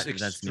it's that's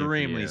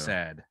extremely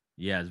sad.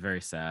 Yeah, it's a very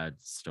sad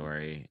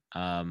story.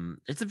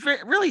 It's a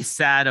really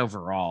sad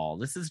overall.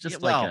 This is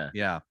just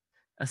a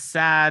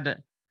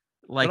sad,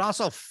 like, but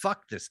also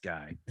fuck this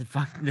guy.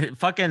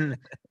 Fucking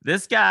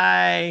this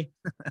guy,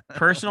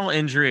 personal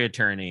injury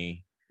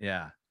attorney.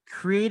 Yeah,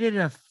 created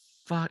a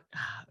fuck.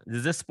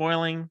 Is this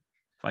spoiling?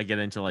 If I get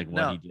into like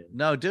what he did?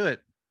 No, do it.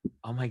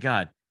 Oh my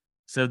god.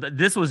 So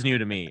this was new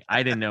to me.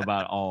 I didn't know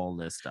about all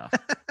this stuff.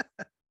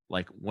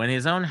 Like when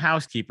his own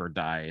housekeeper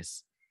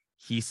dies,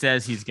 he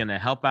says he's gonna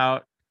help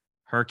out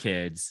her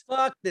kids.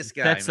 Fuck this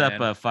guy. Sets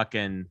up a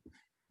fucking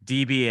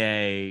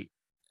DBA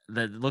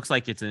that looks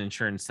like it's an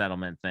insurance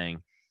settlement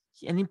thing,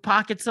 and he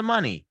pockets the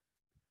money.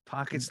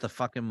 Pockets the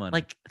fucking money,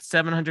 like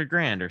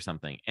 $700,000 or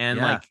something, and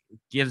like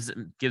gives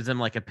them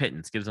like a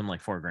pittance, gives them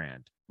like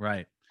 $4,000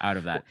 right out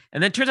of that.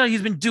 And then it turns out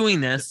he's been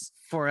doing this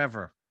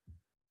forever.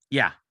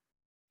 Yeah,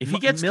 if he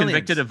gets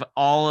convicted of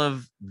all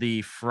of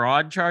the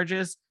fraud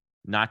charges,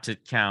 not to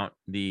count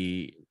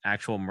the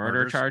actual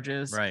murder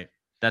charges, right?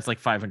 That's like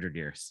 500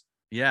 years.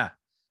 Yeah.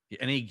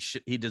 And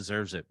he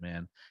deserves it,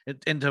 man.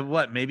 And to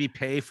what? Maybe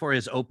pay for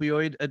his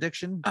opioid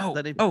addiction.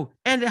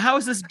 And how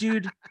is this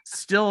dude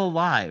still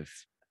alive?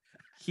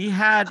 He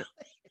had.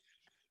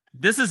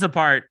 This is the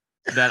part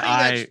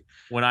that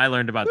when I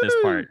learned about this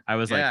part, I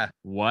was like,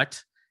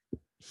 "What?"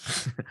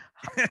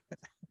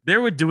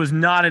 There was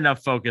not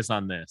enough focus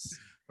on this.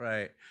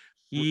 Right.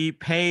 He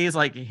pays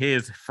like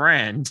his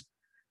friend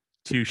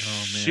to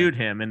shoot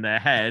him in the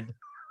head.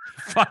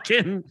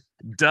 Fucking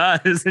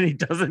does, and he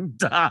doesn't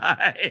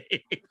die.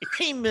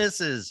 He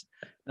misses.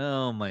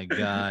 Oh my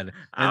god.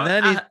 And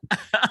then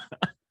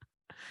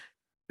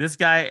this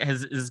guy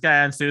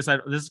on suicide.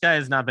 This guy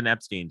has not been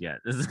Epstein yet.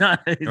 This is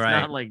not. He's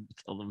not like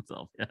killed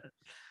himself yet.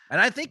 And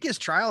I think his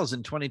trial is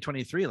in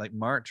 2023, like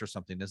March or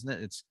something, isn't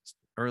it? It's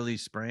early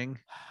spring.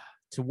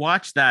 To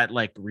watch that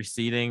like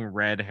receding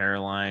red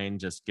hairline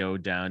just go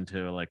down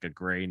to like a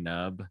gray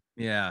nub.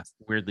 Yeah. It's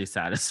weirdly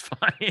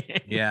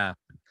satisfying. Yeah.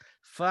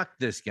 Fuck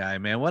this guy,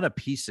 man. What a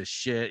piece of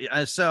shit.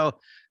 So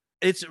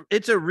it's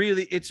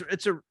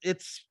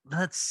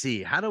let's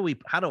see. How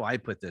do I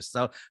put this?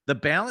 So the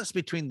balance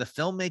between the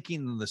filmmaking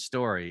and the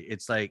story,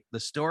 it's like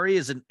the story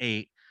is an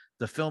 8,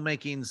 the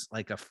filmmaking's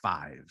like a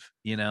 5,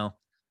 you know?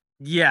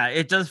 Yeah,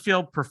 it does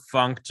feel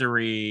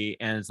perfunctory,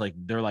 and it's like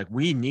they're like,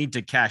 we need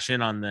to cash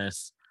in on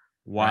this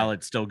while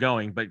it's still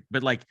going. But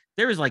like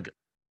there is like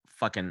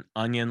fucking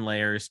onion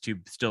layers to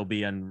still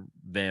be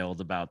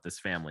unveiled about this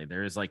family.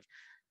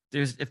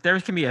 If there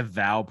can be a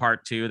Vow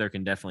Part 2, there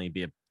can definitely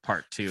be a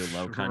Part 2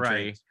 Low Country.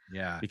 Right.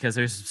 Yeah. Because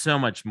there's so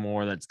much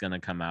more that's gonna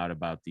come out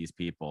about these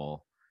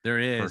people. There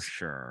is for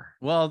sure.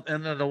 Well,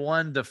 and the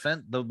one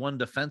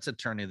defense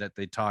attorney that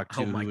they talked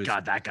to. Oh my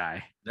God, that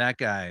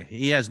guy.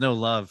 He has no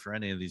love for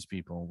any of these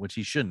people, which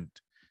he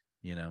shouldn't,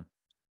 you know.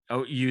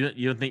 Oh, you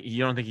don't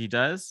think he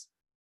does?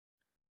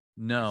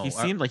 No. He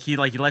seemed like he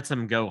lets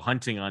them go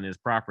hunting on his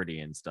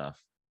property and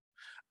stuff.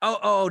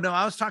 Oh no,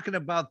 I was talking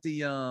about the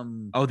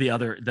the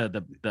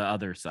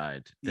other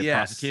side.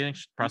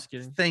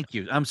 Prosecuting. Thank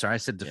you. I'm sorry, I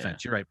said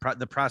defense. You're right.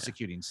 The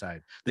prosecuting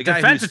side. The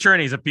defense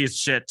attorney is a piece of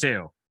shit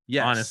too.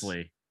 Yes.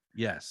 Honestly.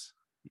 Yes.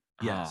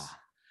 Yeah.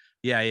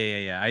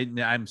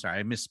 I'm sorry,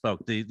 I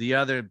misspoke. The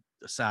other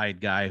side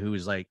guy who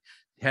is like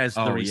has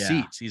the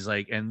receipts. He's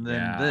like, and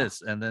then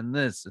this, and then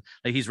this.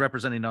 Like he's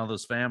representing all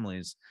those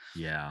families.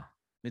 Yeah.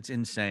 It's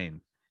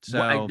insane.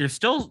 So there's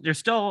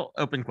still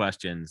open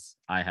questions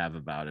I have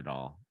about it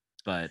all.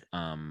 But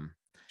I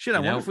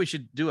wonder if we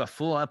should do a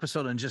full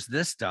episode on just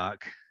this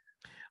doc.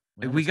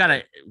 We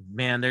gotta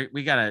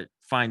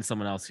find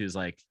someone else who's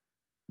like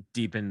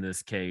deep in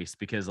this case,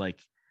 because like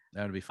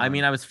that would be fun. I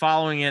mean, I was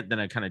following it, then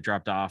I kind of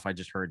dropped off. I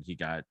just heard he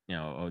got,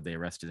 they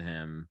arrested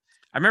him.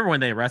 I remember when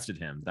they arrested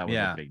him. That was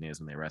like big news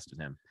when they arrested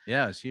him.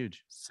 Yeah, it's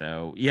huge.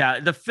 So yeah,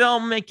 the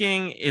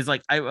filmmaking is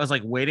like, I was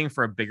like waiting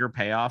for a bigger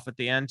payoff at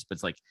the end, but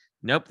it's like,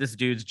 nope, this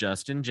dude's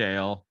just in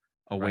jail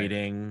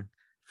awaiting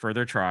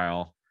further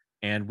trial.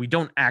 And we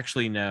don't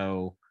actually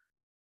know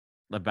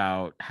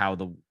about how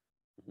the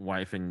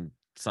wife and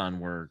son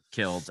were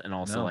killed. And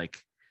also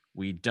like,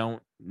 we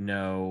don't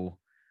know.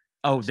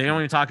 Oh, they don't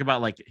even talk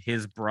about like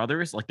his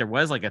brothers. Like there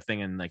was like a thing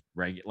in like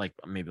maybe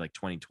like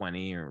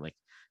 2020 or like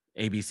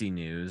ABC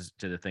News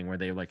to the thing where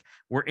they like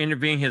were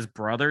interviewing his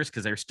brothers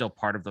because they're still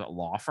part of the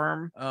law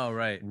firm. Oh,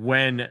 right.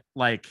 When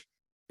like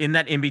in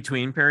that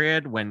in-between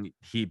period when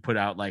he put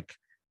out like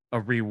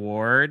a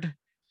reward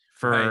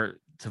for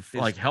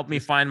like help me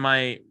find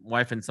my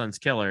wife and son's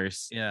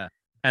killers. Yeah.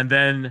 And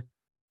then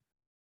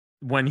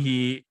when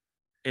he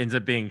ends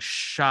up being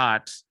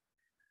shot,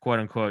 quote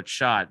unquote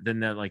shot, then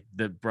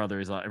the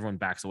brothers, everyone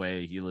backs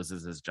away. He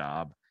loses his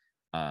job.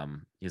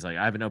 He's like,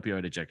 I have an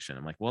opioid addiction.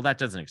 I'm like, well, that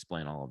doesn't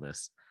explain all of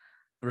this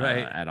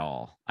at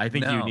all. I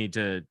think you need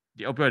the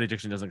opioid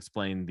addiction doesn't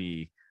explain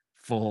the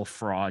full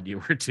fraud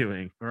you were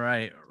doing.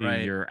 Right.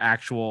 Your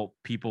actual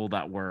people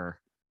that were,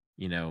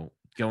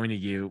 going to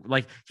you.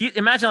 Like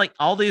imagine like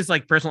all these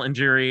like personal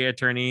injury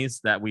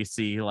attorneys that we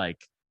see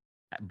like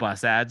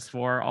bus ads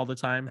for all the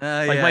time.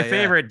 My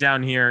favorite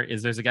down here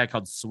is there's a guy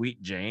called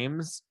Sweet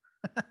James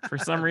for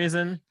some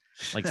reason,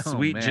 like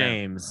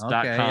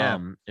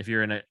sweetjames.com. If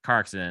you're in a car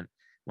accident,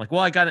 I'm like,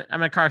 well,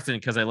 I'm in a car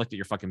accident because I looked at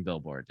your fucking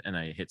billboard and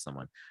I hit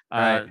someone.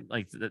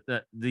 Like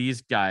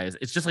these guys,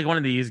 it's just like one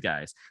of these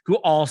guys who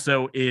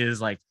also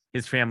is like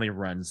his family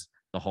runs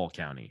the whole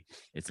county.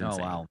 It's insane.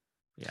 Oh, wow.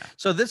 Yeah.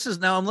 So this is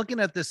now I'm looking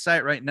at this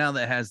site right now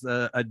that has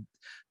a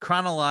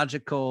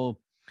chronological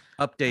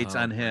updates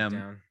on him.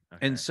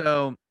 Okay. And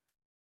so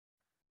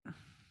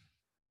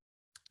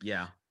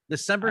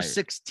December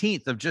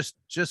 16th of just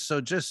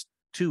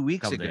 2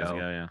 weeks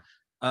ago,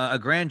 a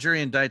grand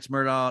jury indicts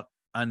Murdaugh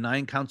on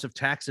 9 counts of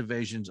tax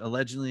evasions.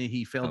 Allegedly,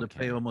 he failed to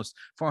pay almost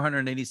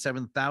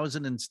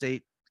 $487,000 in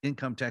state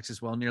income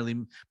taxes while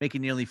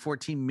making nearly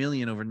 $14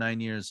 million over 9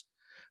 years.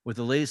 With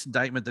the latest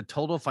indictment, the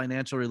total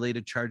financial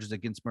related charges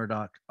against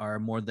Murdaugh are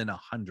more than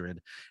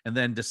 100. And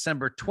then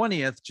December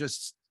 20th,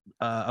 just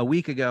a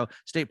week ago,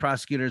 state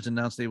prosecutors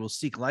announced they will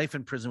seek life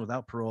in prison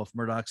without parole if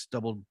Murdaugh's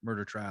double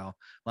murder trial,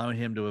 allowing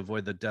him to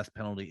avoid the death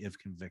penalty if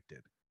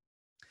convicted.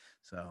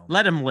 So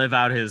let him live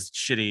out his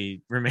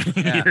shitty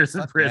remaining years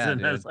in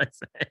prison, as I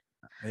say.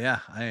 Yeah,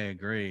 I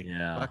agree.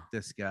 Yeah. Fuck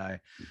this guy.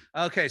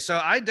 Okay, so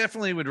I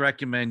definitely would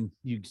recommend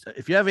you,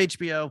 if you have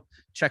HBO,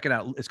 check it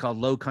out. It's called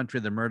Low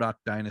Country, the Murdaugh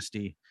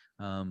Dynasty.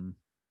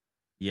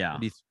 Yeah.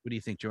 What do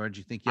you think, George?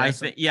 You think? I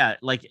think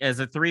like as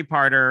a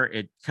 3-parter,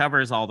 it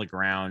covers all the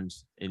ground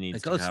it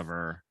needs to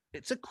cover.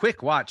 It's a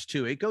quick watch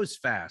too. It goes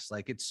fast.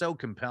 Like it's so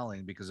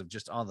compelling because of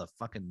just all the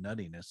fucking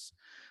nuttiness.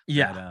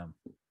 Yeah.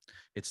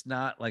 It's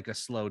not like a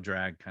slow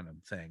drag kind of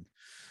thing.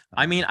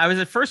 I mean, I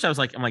was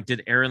like,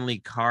 did Erin Lee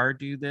Carr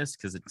do this?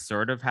 Because it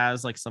sort of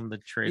has like some of the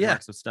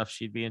trademarks of stuff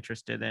she'd be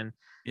interested in.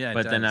 Yeah,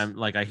 but then I'm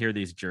like, I hear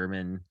these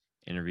German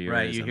interviewers.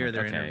 Right, you I'm hear like,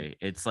 their okay,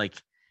 it's like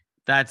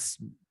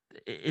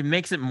it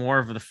makes it more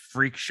of the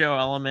freak show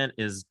element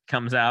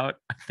comes out,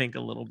 I think, a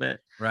little bit.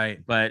 Right.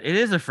 But it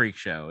is a freak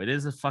show. It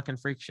is a fucking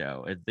freak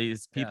show.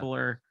 These people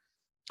are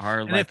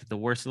like the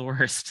worst of the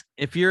worst.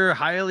 If you're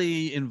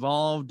highly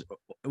involved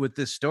with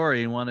this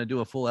story and want to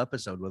do a full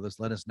episode with us,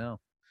 let us know.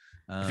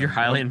 If you're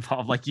highly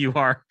involved, like you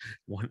are,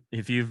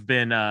 if you've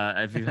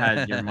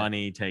had your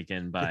money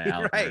taken by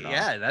Alec right, Murdaugh.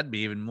 yeah, that'd be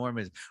even more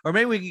amazing. Or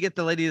maybe we could get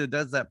the lady that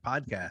does that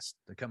podcast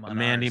to come on.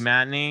 Mandy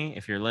Matney,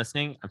 if you're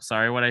listening, I'm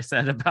sorry what I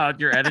said about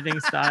your editing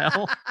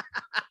style.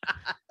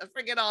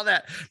 Forget all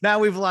that. Now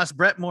we've lost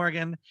Brett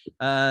Morgan.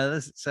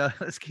 Let's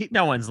keep.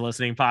 No one's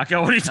listening,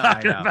 Paco. What are you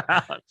talking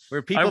about?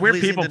 We're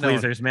people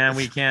pleasers, man.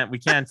 We can't.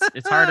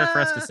 It's harder for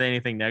us to say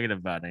anything negative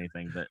about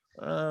anything, but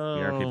we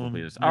are people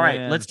pleasers. All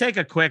right, let's take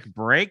a quick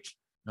break.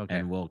 Okay.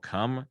 And we'll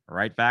come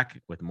right back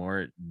with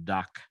more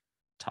doc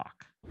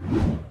talk.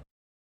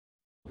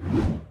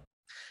 And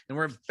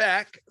we're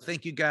back.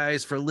 Thank you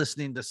guys for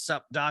listening to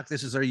Sup Doc.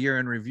 This is our year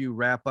in review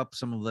wrap up.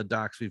 Some of the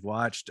docs we've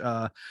watched.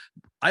 I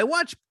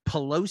watched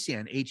Pelosi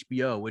on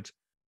HBO, which,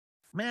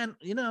 man,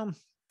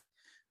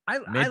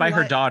 made by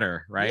her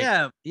daughter, right?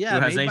 Yeah.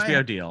 Who has an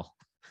HBO deal.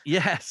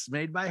 Yes,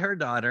 made by her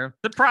daughter.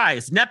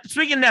 Surprise!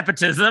 Speaking of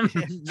nepotism,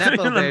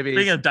 Nepo babies.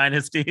 Speaking of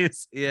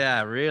dynasties,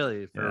 yeah,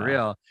 really, for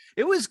real.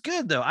 It was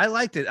good though. I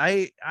liked it.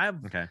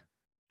 I'm okay.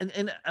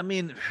 And I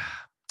mean,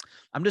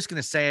 I'm just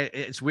gonna say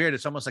it's weird.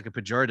 It's almost like a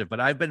pejorative,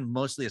 but I've been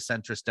mostly a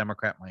centrist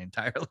Democrat my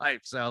entire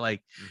life. So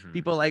like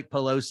people like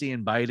Pelosi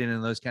and Biden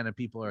and those kind of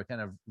people are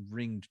kind of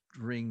ring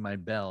my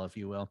bell, if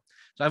you will.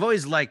 So I've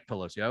always liked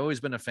Pelosi. I've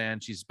always been a fan.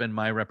 She's been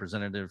my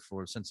representative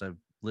since I've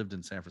lived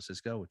in San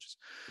Francisco, which is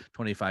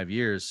 25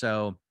 years.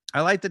 So I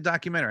liked the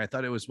documentary. I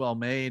thought it was well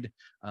made.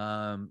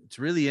 It's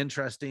really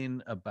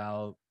interesting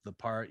about the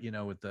part,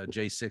 with the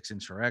J6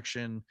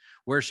 insurrection,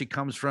 where she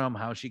comes from,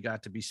 how she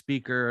got to be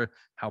speaker,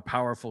 how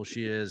powerful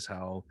she is,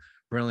 how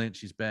brilliant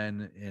she's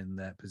been in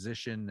that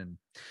position.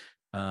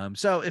 And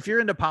so if you're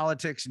into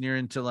politics and you're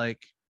into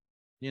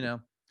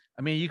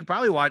you could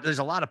probably watch. There's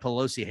a lot of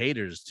Pelosi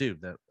haters too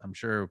that I'm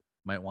sure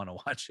might want to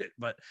watch it,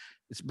 but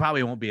it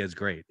probably won't be as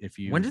great if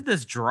you. When did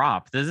this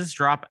drop? Does this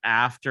drop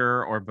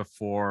after or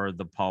before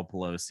the Paul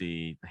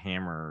Pelosi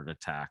hammer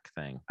attack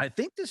thing? I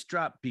think this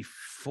dropped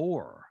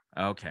before.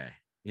 Okay.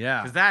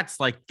 Yeah. Because that's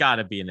like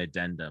gotta be an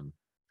addendum.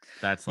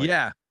 That's like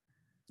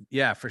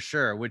yeah, for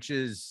sure.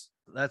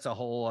 That's a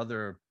whole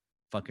other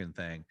fucking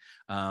thing.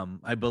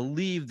 I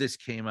believe this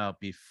came out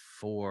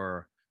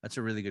before. That's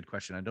a really good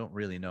question. I don't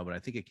really know, but I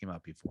think it came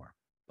out before.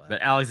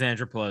 But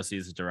Alexandra Pelosi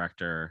is the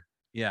director.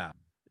 Yeah.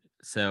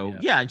 So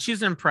and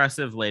she's an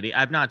impressive lady.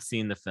 I've not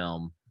seen the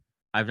film.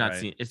 I've not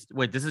seen it's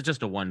this is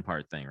just a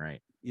 1-part thing,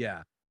 right?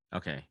 Yeah.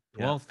 Okay.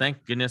 Yeah. Well,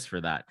 thank goodness for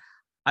that.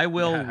 I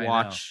will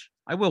watch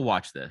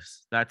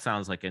this. That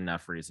sounds like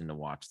enough reason to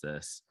watch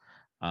this.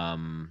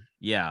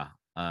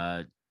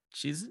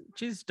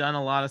 She's done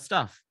a lot of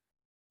stuff.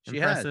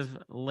 Impressive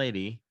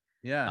lady.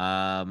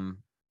 Yeah.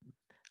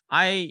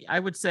 I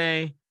would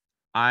say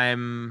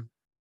I'm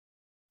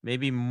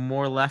maybe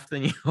more left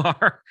than you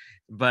are,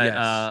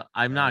 but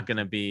I'm not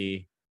gonna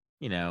be,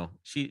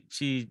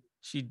 she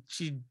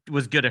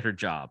was good at her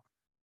job.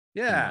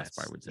 Yeah.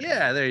 Part, I would say.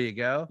 Yeah, there you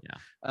go.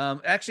 Yeah.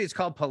 Actually it's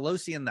called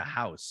Pelosi in the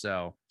House.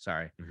 So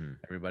sorry,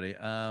 everybody.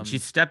 She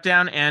stepped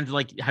down, and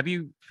have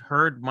you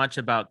heard much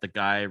about the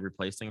guy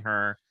replacing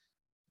her?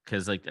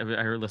 Because I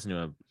listened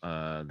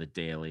to the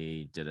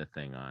Daily did a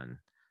thing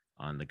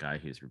on the guy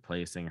who's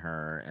replacing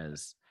her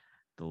as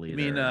the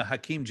leader. You mean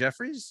Hakeem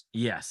Jeffries?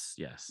 Yes.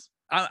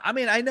 I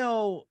mean, I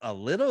know a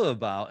little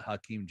about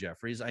Hakeem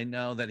Jeffries. I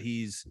know that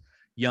he's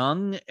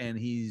young and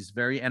he's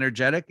very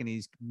energetic, and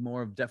he's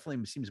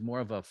definitely seems more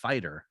of a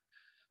fighter.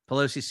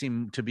 Pelosi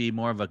seemed to be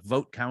more of a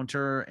vote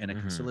counter and a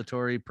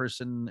conciliatory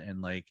person,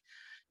 and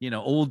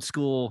old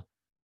school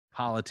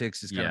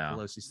politics is kind of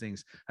Pelosi's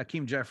things.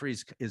 Hakeem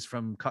Jeffries is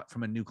cut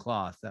from a new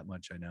cloth. That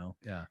much I know.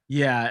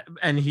 Yeah,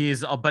 and he's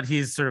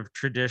sort of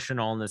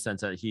traditional in the sense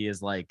that he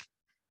is like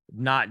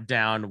not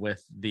down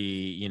with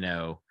the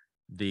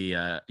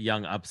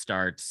young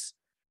upstarts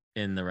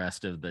in the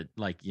rest of the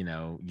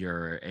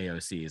your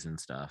AOCs and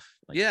stuff.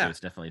 There's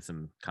definitely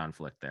some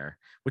conflict there,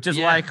 which is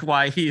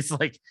why he's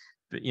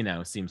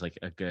seems like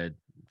a good.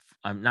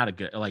 I'm not a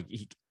good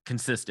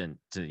consistent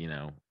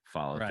to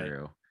follow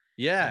through.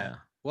 Yeah.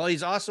 Well,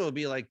 he's also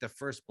be like the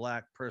first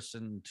Black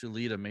person to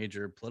lead a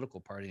major political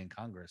party in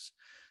Congress.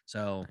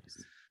 So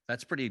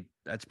that's pretty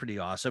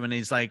awesome. And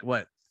he's like,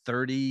 what,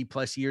 30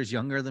 plus years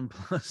younger than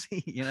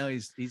Pelosi?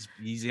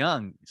 He's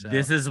young. So.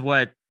 This is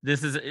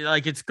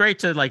it's great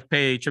to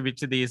pay tribute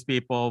to these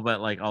people,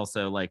 but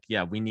also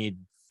we need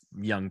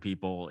young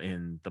people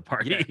in the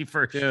party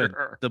for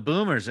sure. The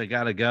boomers have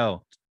got to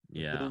go.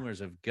 Yeah.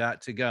 Boomers have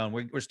got to go.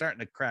 And we're starting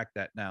to crack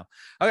that now.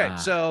 Okay.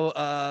 So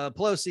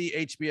Pelosi,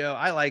 HBO,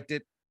 I liked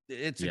it.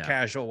 it's a Yeah.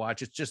 casual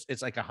watch.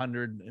 It's like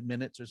 100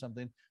 minutes or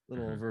something, a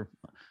little Mhm. over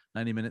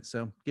 90 minutes.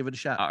 So give it a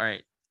shot. All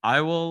right.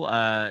 I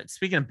will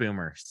speaking of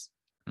boomers,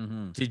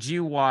 Mhm. did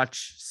you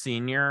watch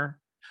Senior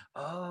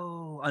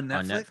Oh, on Netflix?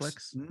 on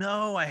Netflix?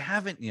 No, I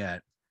haven't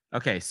yet.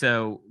 Okay,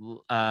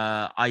 so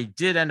I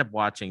did end up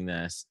watching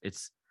this.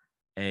 It's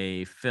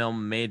a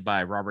film made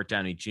by Robert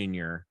Downey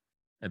Jr.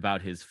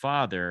 about his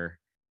father,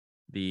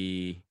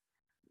 the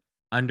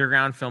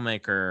underground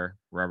filmmaker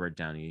Robert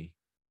Downey,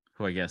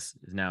 who I guess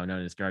is now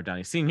known as Robert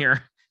Downey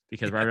Sr.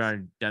 because Yes.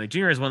 Robert Downey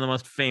Jr. is one of the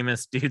most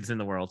famous dudes in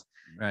the world.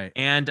 Right.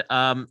 And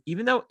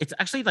even though it's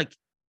actually like,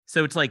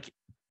 so it's like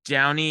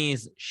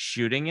Downey's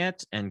shooting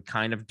it and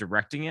kind of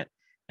directing it,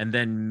 and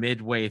then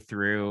midway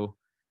through,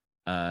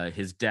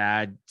 his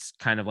dad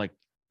kind of like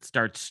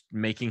starts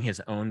making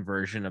his own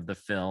version of the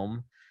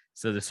film.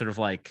 So there's sort of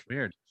like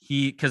Weird.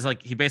 because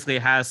like he basically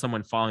has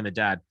someone following the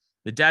dad.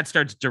 The dad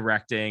starts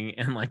directing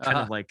and like kind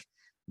of like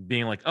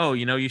being like, oh,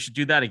 you should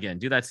do that again,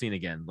 do that scene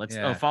again.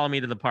 Yeah. Follow me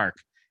to the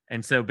park.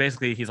 And so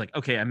basically he's like,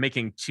 okay, I'm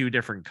making 2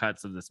 different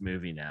cuts of this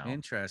movie now.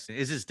 Interesting.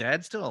 Is his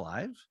dad still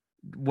alive?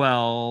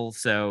 Well,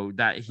 so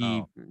that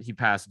he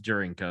passed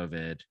during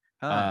COVID.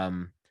 Huh.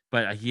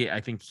 But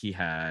I think he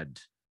had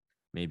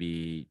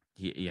maybe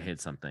he had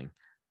something.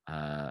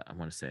 I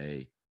want to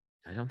say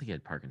I don't think he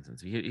had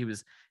Parkinson's. He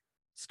was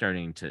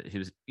starting to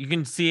you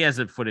can see as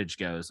the footage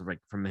goes like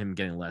from him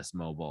getting less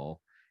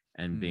mobile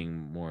and being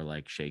more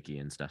like shaky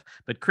and stuff.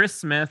 But Chris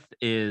Smith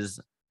is,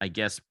 I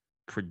guess,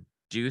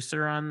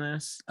 producer on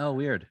this. Oh,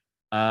 weird.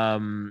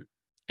 And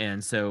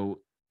so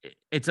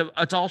it's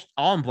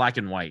all in black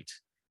and white,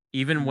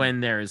 even when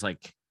there's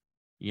like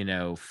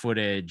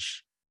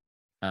footage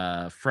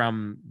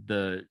from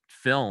the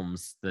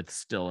films that's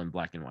still in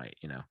black and white,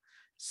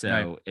 so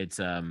Right.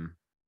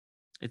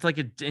 it's like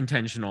an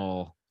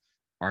intentional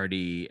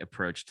arty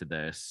approach to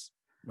this.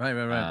 Right.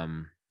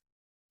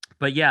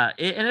 But yeah,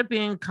 it ended up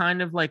being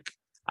kind of like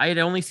I had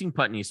only seen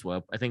Putney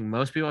Swope. I think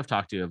most people I've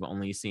talked to have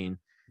only seen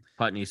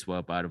Putney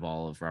Swope out of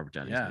all of Robert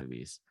Downey's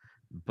movies.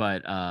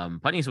 But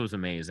Putney Swope was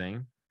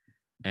amazing,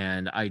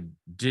 and I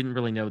didn't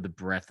really know the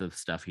breadth of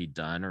stuff he'd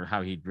done or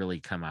how he'd really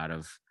come out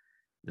of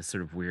this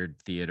sort of weird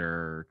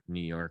theater New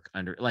York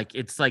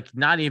it's like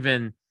not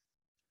even,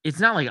 it's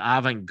not like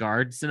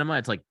avant-garde cinema.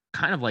 It's like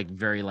kind of like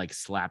very like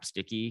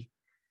slapsticky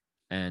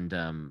and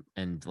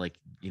like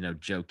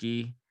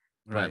jokey,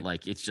 but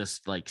like it's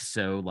just like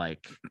so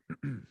like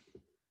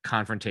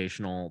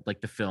confrontational,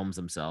 like the films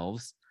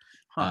themselves.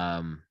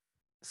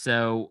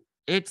 So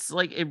it's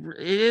like it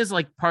is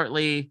like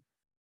partly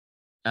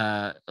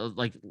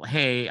like,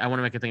 hey, I want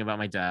to make a thing about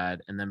my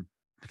dad, and then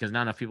because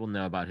not enough people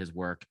know about his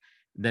work,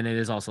 then it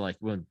is also like,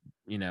 well,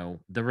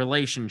 the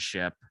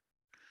relationship,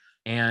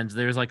 and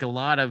there's like a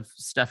lot of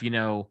stuff,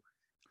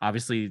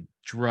 obviously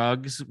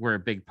drugs were a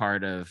big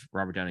part of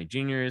Robert Downey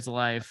Jr.'s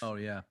life. Oh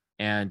yeah.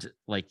 And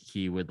like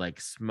he would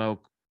like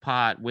smoke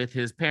pot with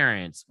his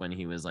parents when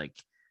he was like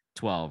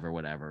 12 or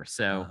whatever.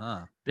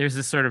 So there's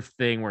this sort of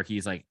thing where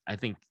he's like, I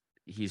think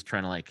he's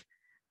trying to like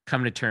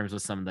come to terms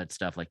with some of that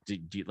stuff. Like, do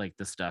you like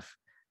the stuff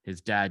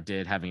his dad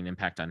did having an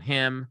impact on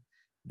him?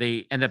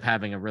 They end up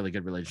having a really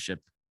good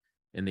relationship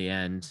in the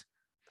end.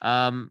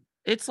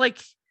 It's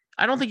like,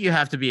 I don't think you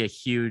have to be a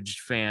huge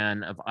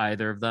fan of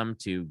either of them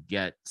to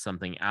get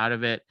something out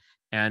of it.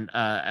 And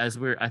I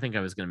think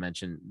I was going to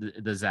mention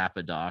the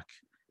Zappa doc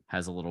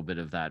has a little bit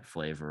of that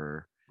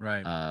flavor,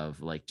 right?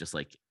 Of like, just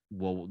like,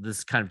 well, this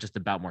is kind of just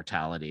about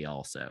mortality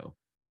also,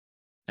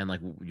 and like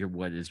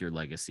what is your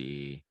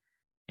legacy,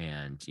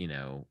 and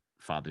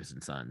fathers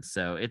and sons.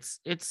 So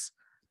it's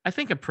I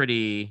think a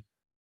pretty,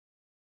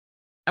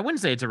 I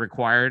wouldn't say it's a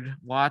required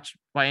watch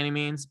by any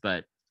means,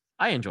 but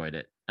I enjoyed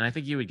it, and I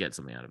think you would get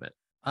something out of it.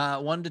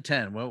 1 to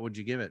 10, what would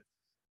you give it?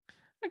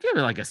 I give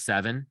it like a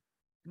 7.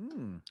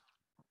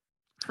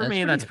 For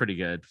me, that's pretty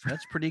good.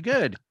 That's pretty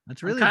good.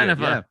 That's really kind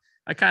good. of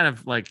I kind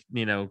of like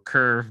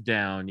curve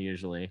down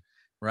usually.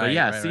 Right. But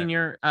yeah,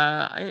 Senior,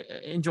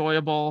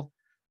 enjoyable.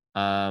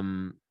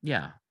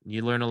 Yeah,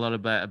 you learn a little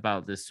bit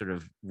about this sort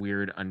of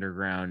weird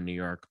underground New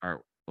York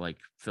art, like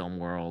film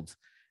world,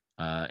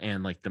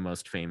 and like the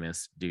most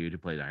famous dude who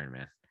played Iron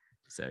Man.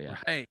 So yeah.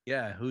 Right.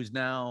 Yeah. Who's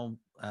now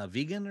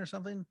vegan or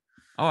something?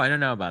 Oh, I don't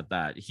know about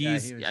that.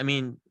 He's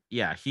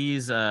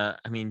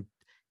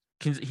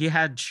he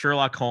had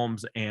Sherlock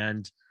Holmes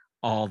and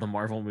all the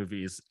Marvel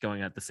movies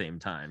going at the same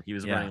time. He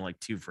was running like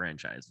 2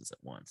 franchises at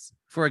once.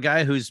 For a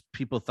guy whose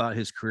people thought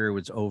his career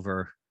was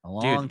over a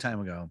long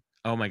time ago.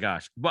 Oh my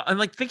gosh. But I'm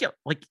like, think it,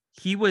 like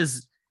he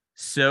was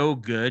so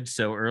good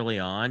so early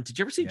on. Did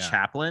you ever see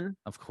Chaplin?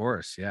 Of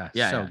course. Yeah.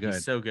 Yeah. So good.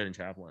 He's so good in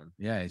Chaplin.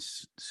 Yeah.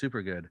 It's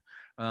super good.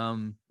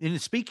 And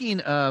speaking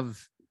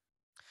of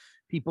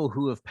people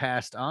who have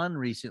passed on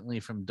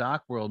recently from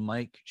Doc World,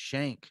 Mike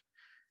Shank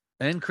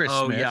and Chris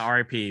Smith. Yeah,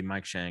 R.I.P.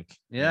 Mike Shank.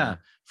 Yeah,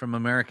 from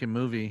American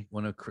Movie,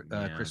 one of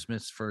Chris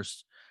Smith's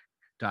first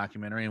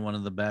documentary, and one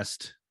of the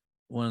best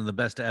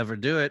to ever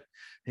do it.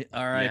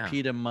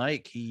 R.I.P. to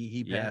Mike.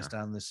 He passed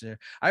on this year.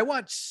 I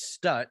watched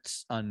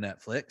Stutz on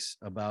Netflix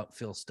about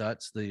Phil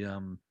Stutz,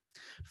 the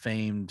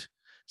famed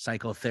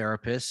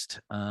psychotherapist.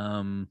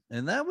 And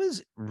that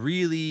was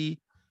really,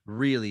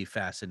 really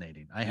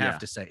fascinating. I have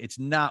to say, it's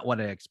not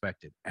what I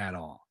expected at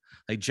all.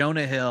 Like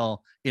Jonah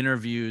Hill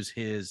interviews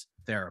his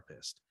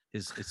therapist,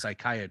 his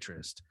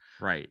psychiatrist.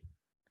 Right.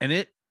 And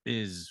it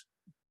is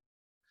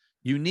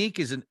unique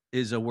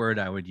is a word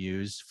I would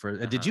use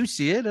for, did you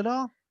see it at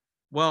all?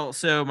 Well,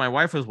 so my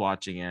wife was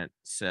watching it,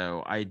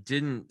 so I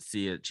didn't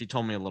see it. She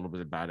told me a little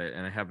bit about it,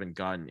 and I haven't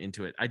gotten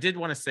into it. I did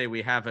want to say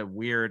we have a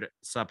weird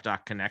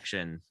subdoc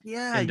connection,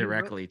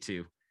 indirectly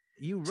to.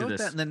 You wrote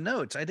that in the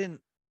notes. I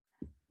didn't.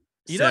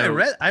 So,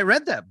 I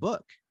read that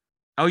book.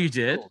 Oh, you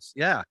did? Tools.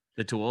 Yeah,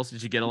 The Tools.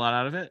 Did you get a lot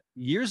out of it?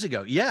 Years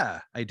ago.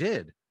 Yeah, I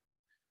did.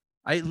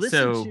 I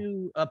listened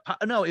to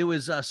no, it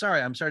was I'm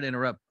sorry to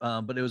interrupt,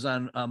 but it was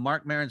on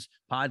Mark Maron's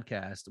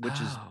podcast, which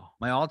is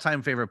my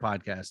all-time favorite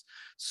podcast.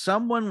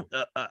 Someone,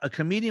 a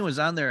comedian, was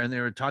on there, and they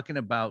were talking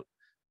about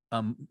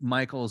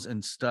Michaels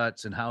and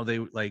Stutz and how they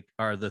like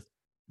are the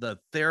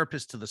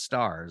therapist to the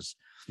stars.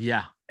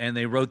 Yeah, and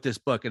they wrote this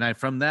book, and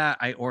from that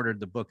I ordered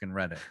the book and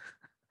read it.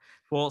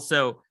 Well,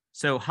 so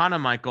Hannah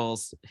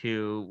Michaels,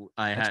 who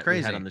we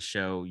had on the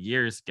show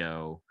years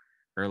ago,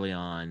 early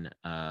on.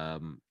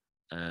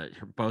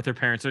 Both her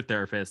parents are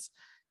therapists.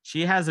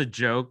 She has a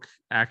joke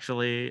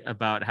actually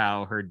about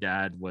how her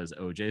dad was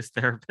OJ's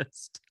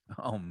therapist.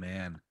 Oh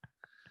man.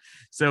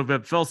 So,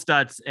 but Phil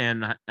Stutz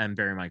and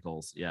Barry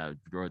Michaels,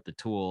 wrote The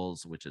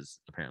Tools, which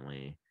is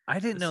apparently. I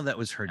didn't know that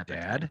was her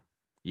dad.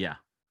 Yeah,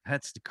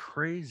 that's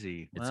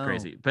crazy. It's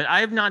crazy. But I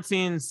have not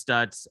seen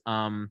Stutz.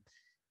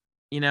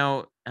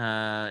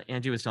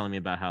 Angie was telling me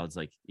about how it's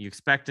like you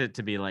expect it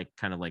to be like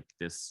kind of like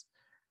this,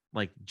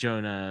 like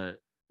Jonah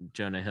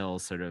Hill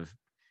sort of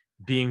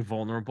being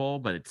vulnerable,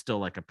 but it's still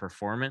like a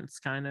performance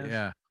kind of.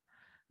 Yeah.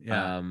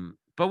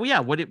 But what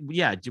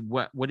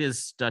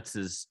is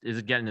Stutz's? Is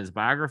it getting his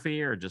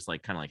biography or just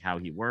like kind of like how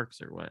he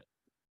works or what?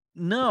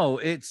 No,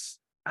 it's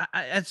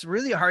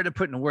really hard to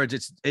put into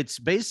words. It's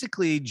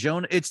basically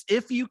Jonah. It's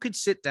if you could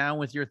sit down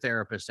with your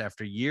therapist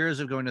after years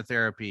of going to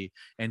therapy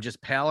and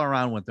just pal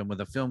around with them with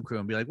a film crew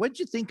and be like, "What'd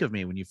you think of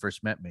me when you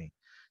first met me?"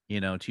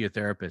 To your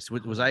therapist.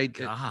 Was I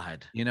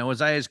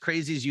was I as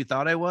crazy as you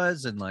thought I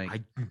was? And like,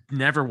 I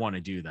never want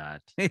to do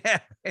that.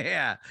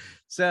 Yeah.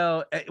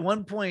 So at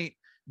one point,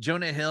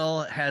 Jonah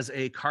Hill has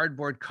a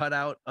cardboard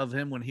cutout of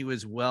him when he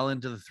was well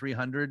into the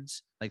 300s,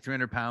 like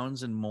 300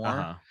 pounds and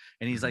more.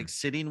 And he's like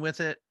sitting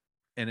with it.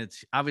 And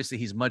it's obviously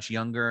he's much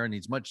younger and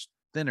he's much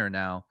thinner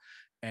now.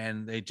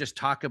 And they just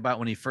talk about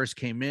when he first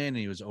came in and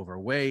he was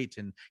overweight,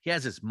 and he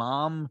has his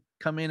mom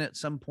come in at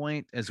some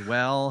point as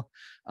well.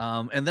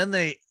 And then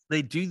they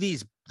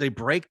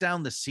break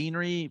down the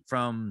scenery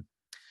from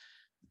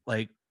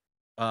like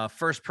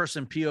first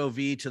person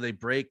POV to they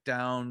break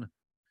down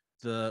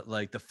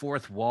the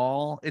fourth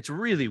wall. It's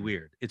really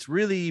weird. It's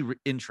really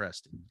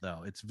interesting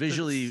though. It's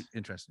visually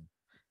interesting.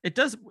 It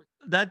does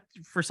that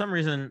for some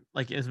reason,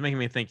 like it's making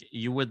me think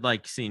you would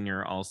like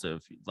Senior also.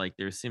 Like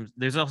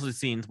there's also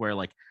scenes where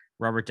like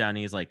Robert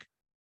Downey is like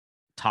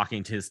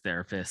talking to his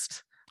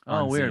therapist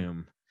on weird.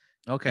 Zoom.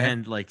 Okay.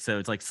 And like, so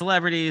it's like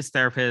celebrities,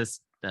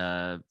 therapists,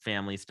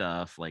 family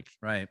stuff, like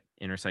right.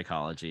 Inner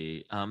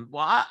psychology. Well,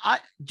 I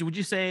would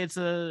you say it's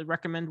a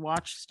recommend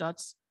watch,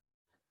 Stutz?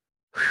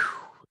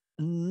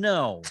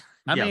 No.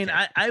 I mean,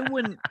 okay. I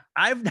wouldn't,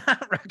 I've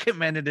not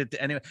recommended it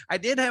to anyone. I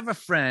did have a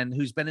friend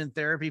who's been in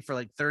therapy for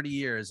like 30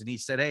 years and he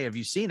said, "Hey, have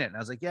you seen it?" And I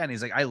was like, "Yeah." And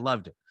he's like, "I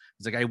loved it."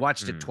 He's like, "I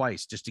watched it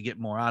twice just to get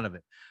more out of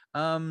it."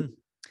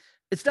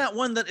 It's not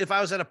one that if I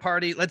was at a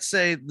party, let's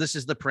say this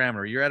is the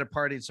parameter. You're at a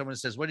party and someone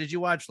says, "What did you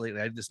watch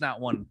lately?" It's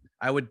not one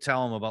I would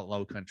tell them about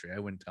Low Country. I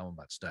wouldn't tell them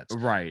about Stutz.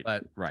 Right.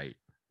 But right.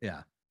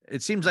 Yeah.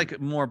 It seems like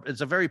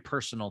it's a very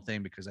personal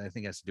thing because I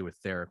think it has to do with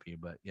therapy.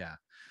 But yeah,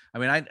 I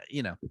mean,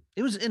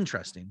 it was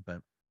interesting,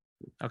 but.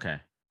 Okay,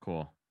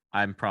 cool.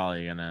 I'm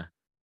probably gonna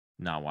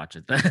not watch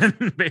it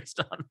then based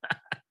on that.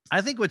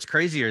 I think what's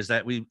crazier is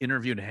that we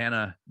interviewed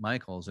Hannah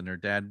Michaels and her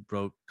dad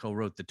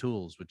co-wrote The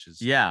Tools, which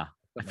is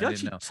I feel like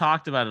she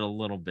talked about it a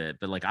little bit,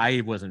 but like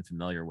I wasn't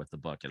familiar with the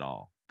book at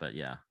all. But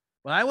yeah.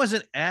 Well, I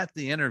wasn't at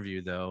the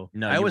interview though.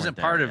 No, I wasn't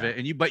part of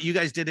it, but you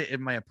guys did it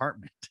in my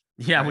apartment.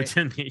 Yeah, right? We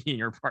didn't meet in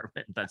your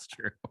apartment. That's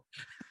true.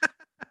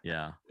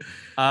 Yeah.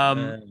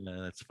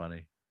 That's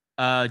funny.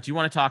 Do you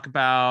want to talk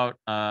about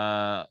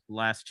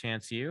Last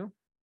Chance U?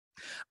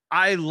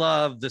 I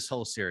love this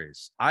whole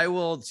series. I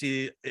will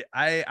see.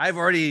 I've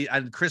already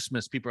on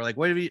Christmas. People are like,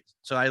 "What have you?"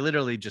 So I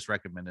literally just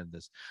recommended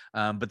this.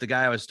 But the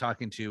guy I was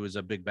talking to was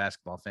a big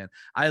basketball fan.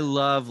 I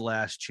love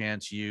Last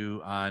Chance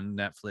U on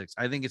Netflix.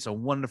 I think it's a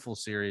wonderful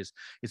series.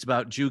 It's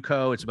about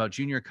JUCO. It's about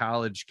junior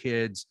college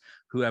kids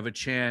who have a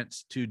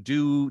chance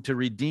to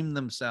redeem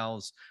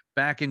themselves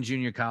back in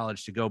junior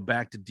college, to go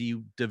back to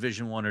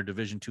Division I or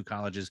Division II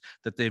colleges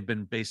that they've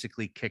been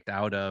basically kicked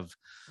out of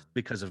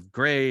because of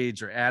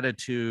grades or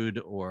attitude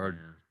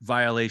or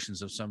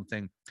violations of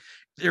something.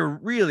 They're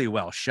really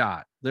well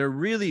shot. They're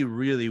really,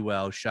 really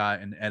well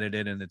shot and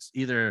edited. And it's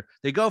either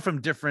they go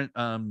from different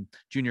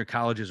junior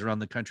colleges around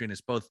the country, and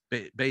it's both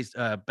based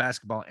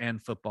basketball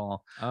and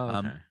football. Oh,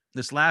 okay.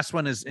 This last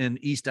one is in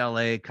East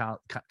LA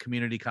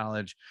Community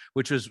College,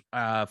 which was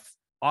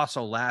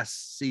also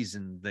last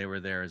season. They were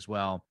there as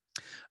well.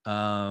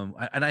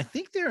 And I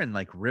think they're in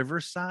like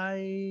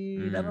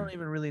Riverside. I don't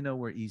even really know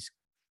where East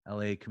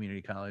LA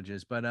Community College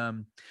is, but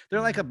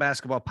they're like a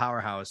basketball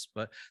powerhouse.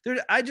 But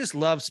I just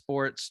love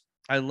sports.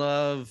 I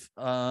love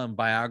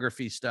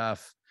biography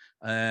stuff,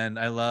 and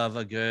I love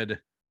a good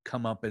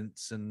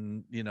comeuppance,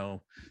 and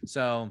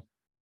so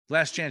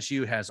Last Chance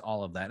U has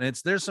all of that, and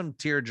there's some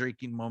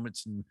tear-jerking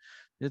moments, and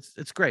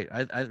it's great.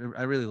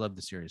 I really love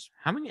the series.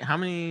 How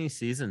many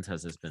seasons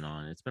has this been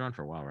on? It's been on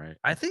for a while, right?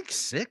 I think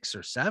 6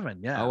 or 7.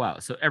 Yeah. Oh wow!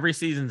 So every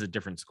season's a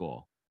different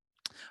school.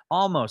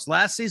 Almost.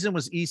 Last season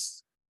was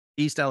East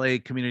LA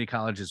Community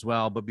College as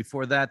well, but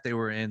before that they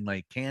were in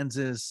like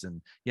Kansas,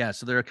 and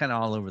so they're kind of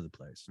all over the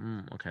place.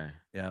 Okay.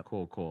 Yeah.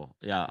 Cool.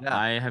 Yeah.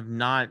 I have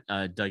not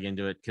dug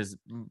into it because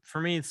for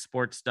me,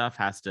 sports stuff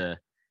has to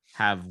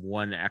have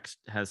one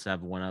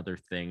other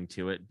thing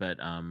to it. But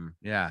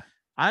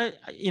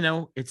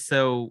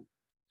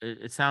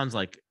it sounds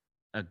like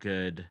a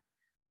good,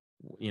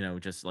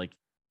 just like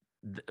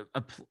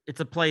it's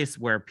a place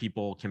where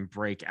people can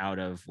break out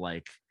of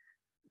like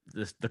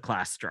the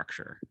class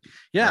structure.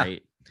 Yeah.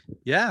 Right?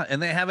 Yeah.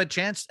 And they have a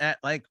chance at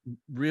like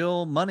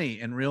real money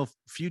and real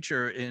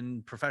future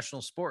in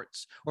professional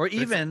sports, or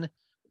even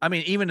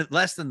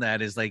less than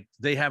that is like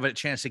they have a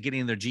chance of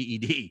getting their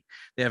GED.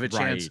 They have a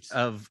chance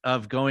of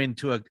going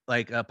to a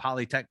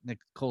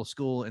polytechnical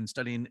school and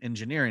studying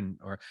engineering,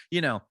 or,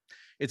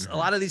 it's a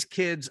lot of these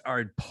kids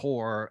are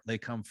poor. They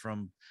come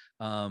from,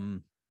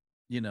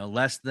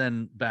 less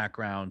than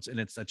backgrounds, and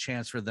it's a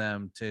chance for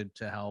them to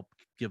help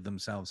give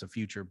themselves a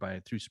future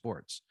through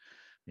sports,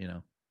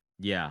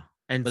 Yeah.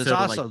 And but so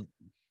it's also,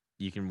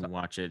 you can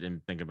watch it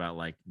and think about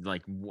like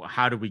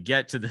how do we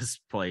get to this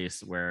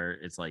place where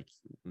it's like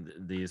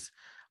these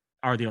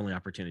are the only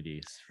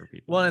opportunities for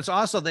people. Well, and it's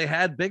also they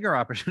had bigger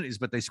opportunities,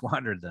 but they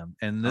squandered them,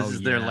 and this is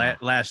their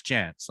last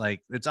chance.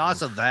 Like it's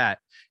also that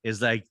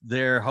is like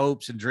their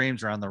hopes and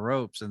dreams are on the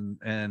ropes, and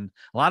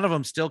a lot of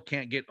them still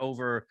can't get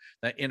over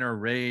that inner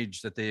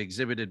rage that they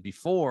exhibited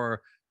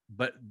before.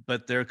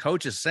 But their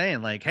coach is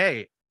saying like,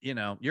 hey,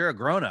 you're a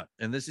grown up,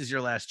 and this is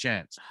your last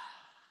chance.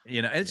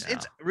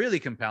 It's really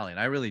compelling.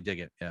 I really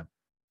dig it.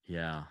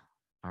 Yeah.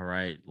 All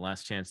right.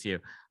 Last Chance U.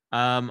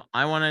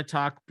 I want to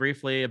talk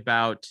briefly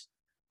about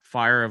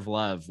Fire of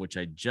Love, which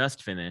I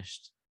just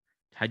finished.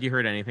 Had you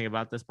heard anything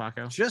about this,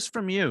 Paco? Just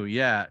from you.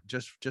 Yeah.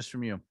 Just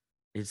from you.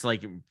 It's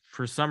like,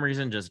 for some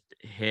reason, just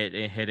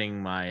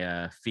hitting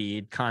my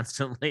feed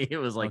constantly. It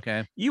was like,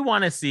 okay, you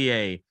want to see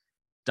a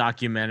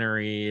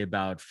documentary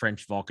about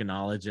French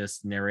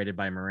volcanologists narrated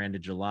by Miranda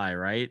July,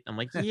 right? I'm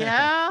like,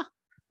 yeah,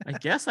 I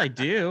guess I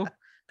do.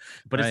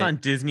 But it's on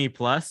Disney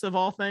Plus of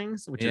all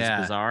things, which is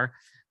bizarre.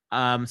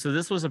 So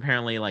this was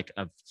apparently like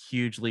a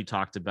hugely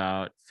talked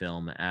about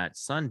film at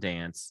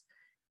Sundance,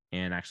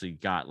 and actually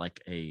got like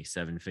a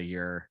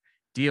 7-figure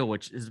deal,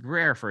 which is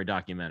rare for a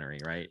documentary,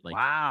 right? Like,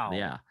 wow.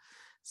 Yeah.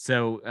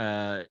 So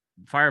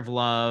Fire of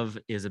Love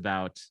is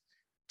about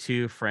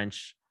 2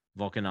 French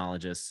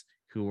volcanologists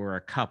who were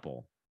a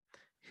couple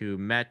who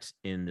met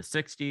in the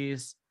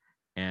 60s,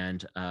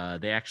 and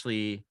they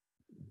actually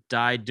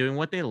died doing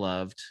what they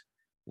loved,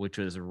 which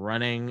was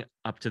running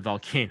up to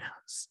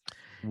volcanoes.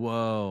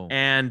 Whoa.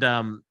 And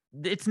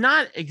it's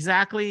not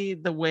exactly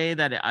the way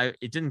that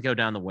it didn't go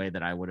down the way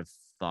that I would have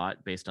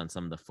thought based on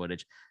some of the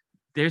footage.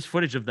 There's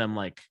footage of them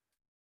like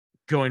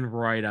going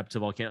right up to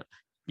volcano,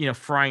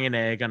 frying an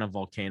egg on a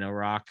volcano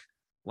rock,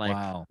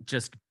 like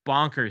just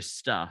bonkers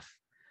stuff.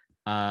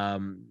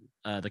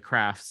 The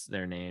Crafts,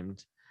 they're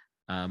named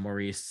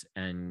Maurice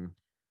and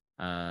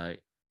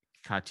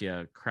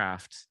Katja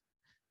Kraft.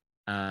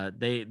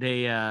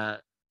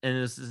 And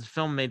this is a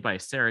film made by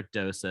Sarah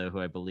Dosa, who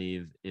I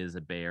believe is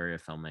a Bay Area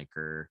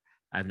filmmaker.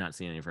 I've not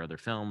seen any of her other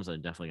films.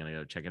 I'm definitely going to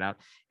go check it out.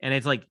 And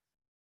it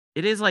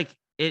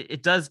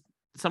does,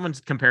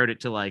 someone's compared it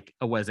to like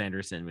a Wes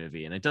Anderson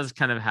movie. And it does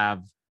kind of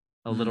have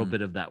a little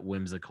bit of that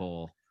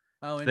whimsical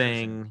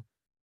thing.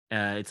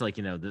 It's like,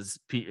 this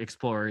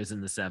explorers in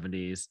the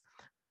 70s.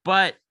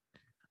 But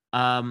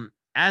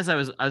as I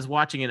was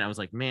watching it, I was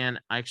like, man,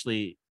 I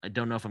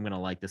don't know if I'm going to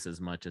like this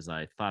as much as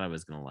I thought I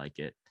was going to like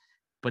it.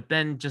 But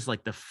then just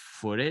like the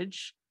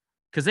footage,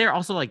 because they're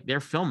also like, they're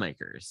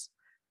filmmakers.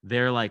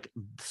 They're like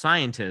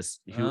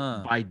scientists who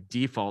by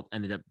default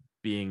ended up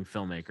being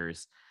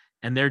filmmakers.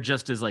 And they're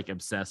just as like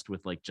obsessed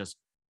with like just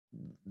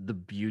the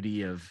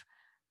beauty of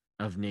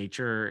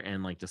nature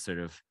and like the sort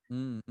of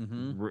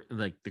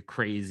like the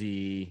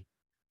crazy,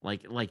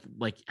 like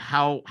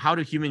how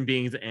do human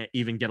beings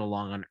even get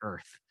along on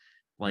Earth?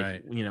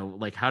 Like,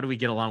 like how do we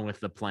get along with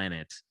the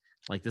planet?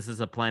 Like, this is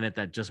a planet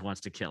that just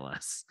wants to kill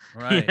us,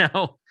 right?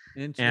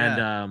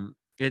 And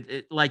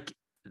it like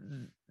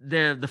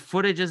the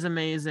footage is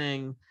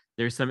amazing.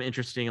 There's some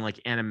interesting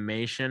like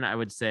animation. I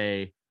would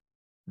say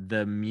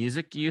the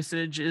music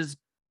usage is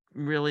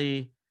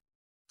really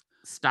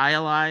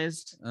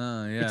stylized.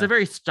 It's a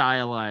very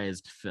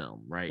stylized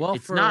film, right?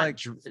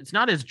 It's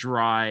not as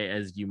dry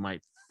as you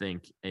might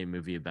think a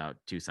movie about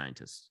 2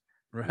 scientists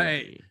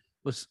Right.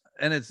 be.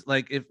 And it's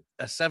like if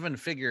a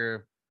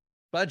 7-figure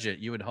budget,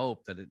 you would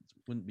hope that it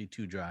wouldn't be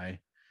too dry.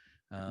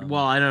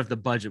 Well, I don't know if the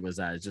budget was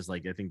that. It's just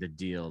like I think the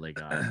deal they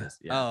got was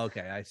Oh,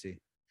 okay, I see.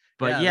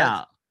 But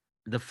Yeah,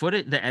 the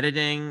footage, the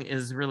editing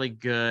is really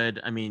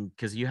good. I mean,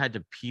 because you had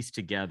to piece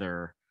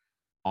together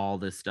all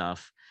this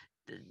stuff.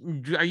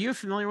 Are you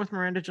familiar with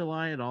Miranda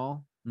July at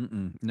all?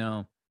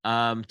 No.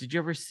 Did you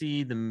ever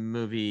see the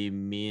movie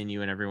Me and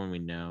You and Everyone We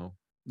Know?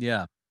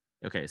 Yeah.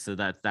 Okay, so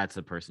that's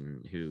the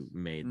person who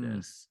made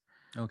this.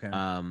 Okay.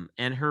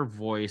 And her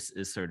voice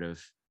is sort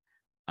of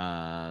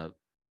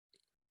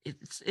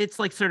it's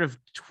like sort of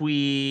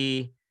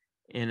twee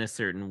in a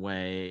certain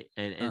way,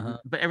 and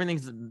but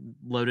everything's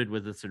loaded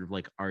with a sort of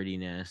like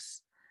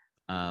artiness.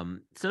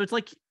 So it's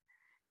like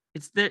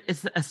it's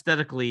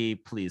aesthetically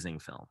pleasing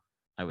film,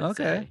 I would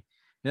say.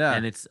 Yeah.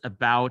 And it's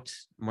about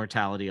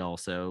mortality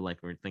also, like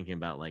we're thinking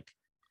about like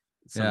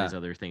some of these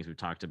other things we've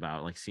talked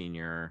about, like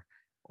Senior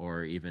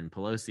or even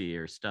Pelosi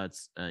or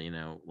Stutz,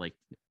 like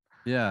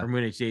or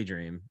Moon Age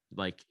Daydream.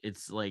 Like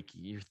it's like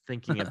you're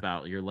thinking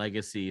about your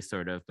legacy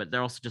sort of, but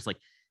they're also just like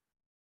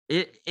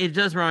it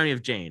does remind me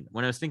of Jane.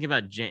 When I was thinking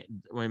about Jane,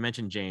 when I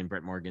mentioned Jane,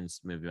 Brett Morgan's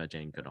movie about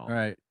Jane Goodall.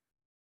 Right.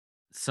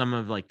 Some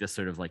of like this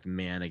sort of like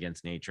man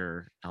against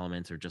nature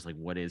elements, or just like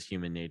what is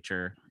human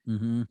nature,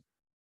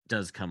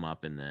 does come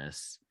up in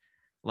this.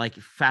 Like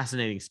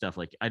fascinating stuff.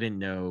 Like I didn't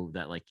know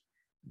that like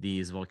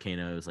these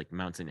volcanoes, like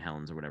Mount St.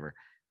 Helens or whatever,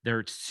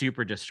 they're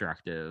super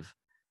destructive,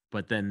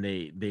 but then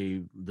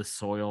the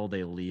soil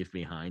they leave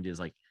behind is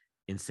like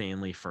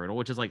insanely fertile,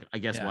 which is like I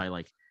guess why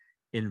like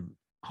in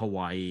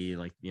Hawaii,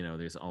 like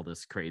there's all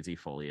this crazy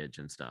foliage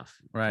and stuff.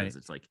 Right. Because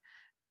it's like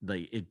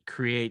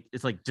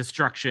it's like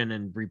destruction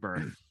and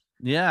rebirth.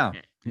 Yeah.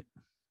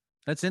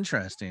 That's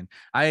interesting.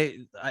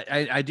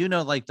 I do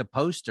know like the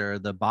poster,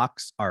 the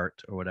box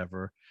art or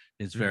whatever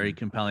is very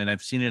compelling.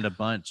 I've seen it a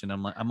bunch, and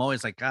I'm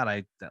always like,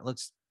 God, that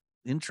looks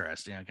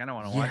interesting. I kind of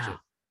want to watch it.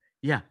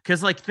 Yeah,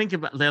 because like think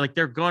about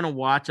they're going to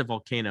watch a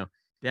volcano.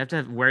 They have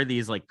to wear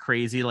these like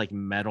crazy like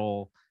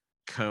metal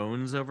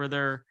cones over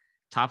their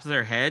tops of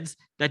their heads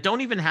that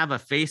don't even have a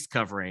face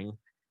covering.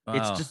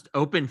 It's just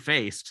open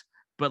faced.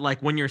 But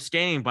like when you're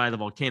standing by the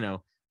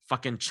volcano,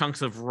 fucking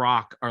chunks of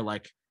rock are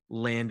like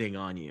landing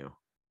on you.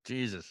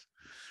 Jesus,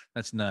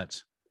 that's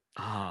nuts.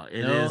 Oh,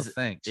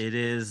 thanks. It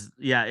is.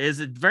 Yeah,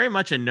 is it very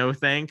much a no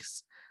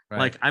thanks? Right.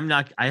 Like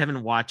I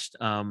haven't watched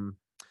that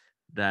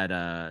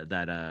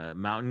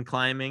mountain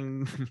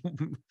climbing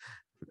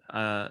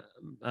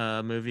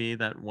movie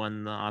that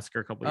won the Oscar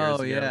a couple years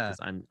ago. Because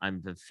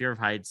I'm the fear of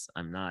heights.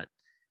 I'm not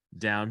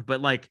down.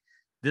 But like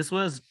this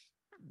was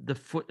the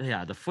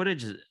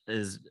footage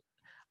is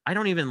I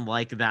don't even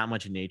like that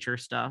much nature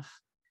stuff.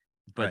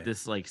 But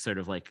this like sort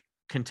of like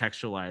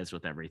contextualized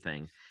with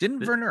everything.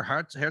 Didn't Werner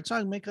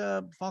Herzog make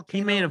a volcano?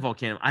 He made a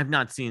volcano. I've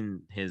not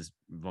seen his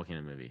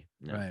volcano movie.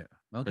 No. Right.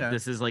 Okay. But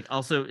this is like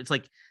also it's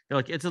like they're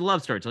like it's a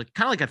love story. It's like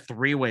kind of like a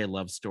 3-way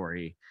love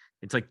story.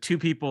 It's like two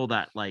people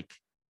that like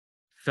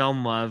fell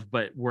in love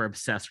but were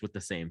obsessed with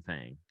the same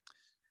thing.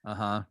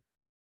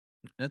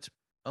 That's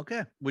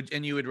okay.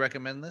 You would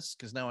recommend this?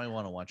 Because now I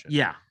want to watch it.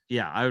 Yeah,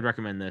 I would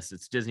recommend this.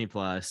 It's Disney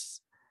Plus.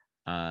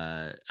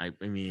 I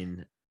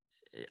mean,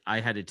 I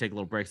had to take a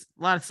little breaks,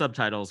 a lot of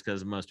subtitles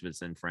because most of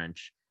it's in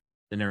French,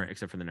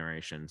 except for the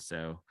narration.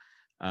 So,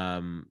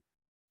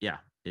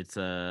 it's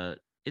an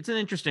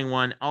interesting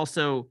one.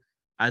 Also,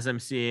 as I'm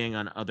seeing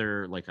on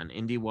other like on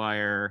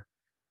IndieWire,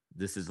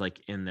 this is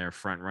like in their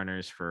front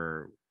runners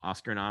for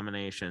Oscar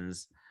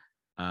nominations.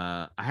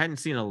 I hadn't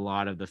seen a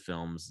lot of the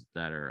films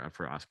that are up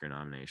for Oscar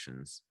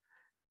nominations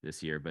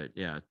this year, but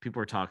yeah,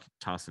 people are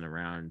tossing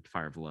around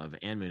Fire of Love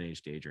and Moon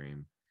Age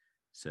Daydream.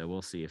 So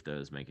we'll see if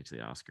those make it to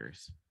the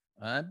Oscars.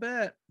 I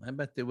bet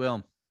they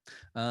will.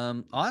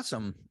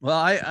 Awesome. Well,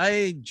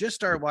 I just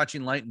started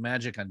watching Light and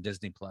Magic on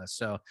Disney Plus,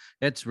 so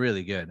it's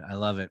really good. I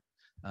love it.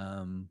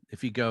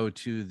 If you go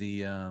to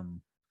the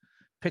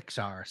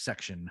Pixar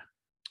section,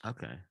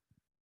 okay,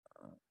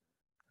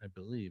 I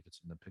believe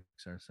it's in the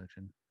Pixar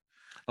section.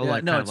 Oh, yeah,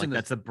 no, it's like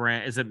that's a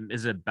brand. Is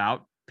it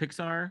about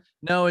Pixar?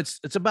 No,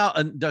 it's about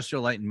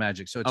Industrial Light and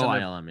Magic. So it's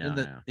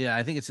ILM. Yeah,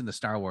 I think it's in the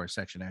Star Wars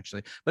section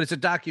actually, but it's a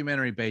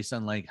documentary based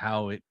on like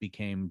how it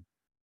became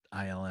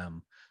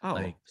ILM. Oh,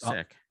 like,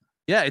 sick.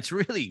 Yeah, it's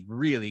really,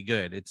 really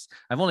good.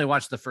 I've only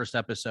watched the first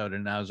episode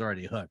and I was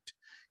already hooked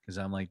because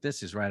I'm like,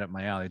 this is right up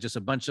my alley. Just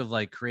a bunch of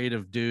like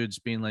creative dudes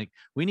being like,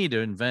 we need to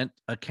invent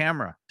a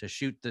camera to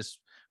shoot this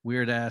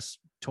weird ass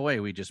toy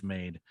we just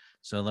made.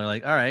 So they're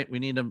like, all right, we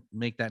need to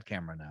make that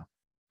camera now.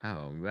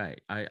 Oh,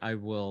 right. I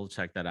will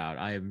check that out.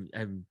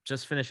 I'm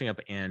just finishing up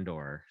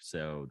Andor,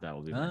 so that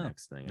will be my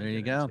next thing. There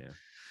you go.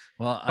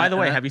 Well, by the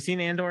way, have you seen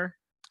Andor?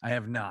 I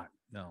have not.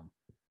 No.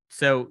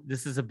 So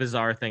this is a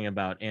bizarre thing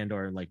about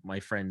Andor. Like my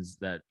friends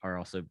that are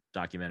also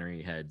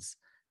documentary heads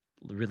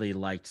really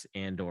liked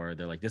Andor.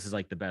 They're like, this is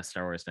like the best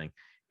Star Wars thing.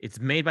 It's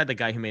made by the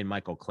guy who made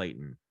Michael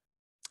Clayton.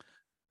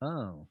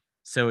 Oh.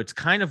 So it's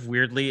kind of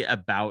weirdly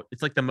about,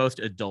 it's like the most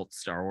adult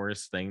Star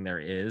Wars thing there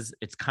is.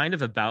 It's kind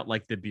of about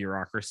like the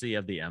bureaucracy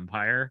of the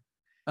Empire.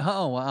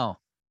 Oh, wow.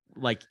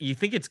 like you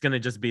think it's gonna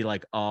just be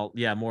like all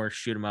more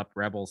shoot 'em up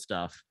rebel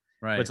stuff,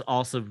 Right. but it's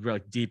also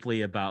like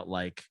deeply about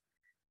like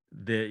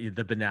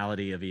the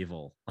banality of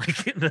evil,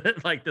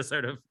 like the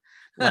sort of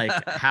like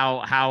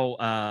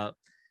how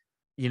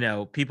you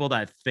know, people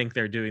that think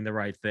they're doing the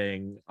right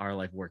thing are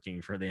like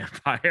working for the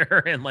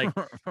empire, and like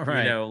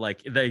Right. you know,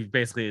 like they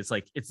basically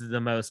it's the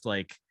most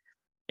like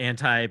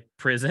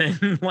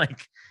anti-prison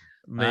like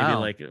maybe Wow.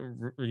 like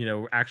you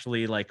know,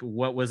 actually like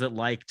what was it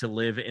like to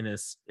live in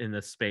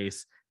a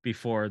space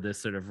before this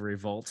sort of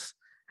revolt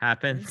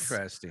happens.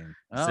 Interesting.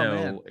 Oh So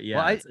man. yeah,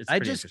 Well, it's I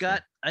pretty just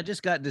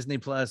interesting. got Disney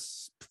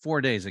Plus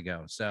 4 days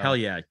ago. So Hell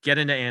yeah, get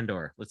into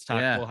Andor. Let's talk.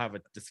 Yeah. We'll have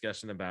a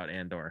discussion about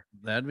Andor.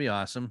 that'd be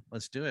awesome.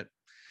 Let's do it.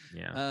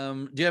 Yeah.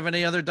 Do you have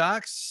any other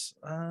docs?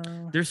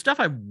 There's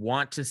stuff I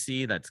want to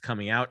see that's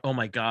coming out. Oh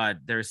my god,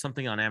 there's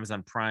something on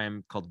Amazon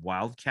Prime called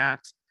Wildcat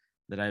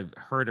that I've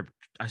heard of.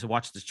 I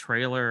watched the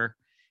trailer.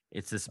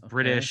 It's this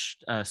British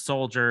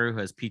soldier who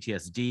has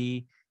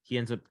PTSD. He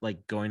ends up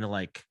like going to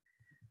like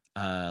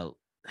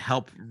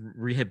help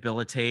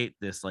rehabilitate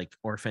this like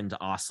orphaned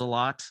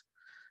ocelot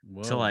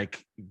to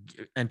like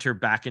enter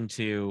back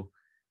into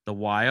the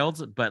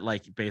wilds, but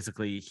like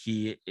basically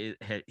he's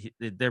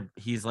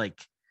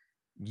like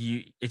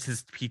it's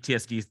his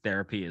PTSD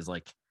therapy is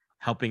like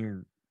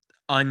helping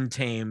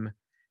untame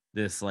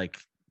this like,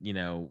 you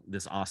know,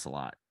 this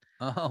ocelot.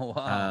 Oh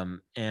wow.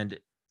 And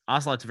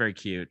ocelot's very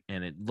cute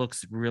and it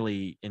looks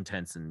really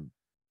intense and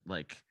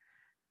like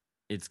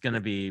it's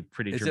gonna be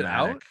pretty Is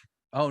dramatic. it out?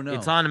 Oh no.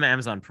 It's on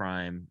Amazon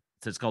Prime.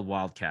 So it's called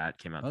Wildcat,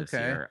 came out this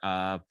year.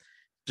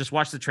 Just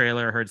watched the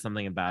trailer, heard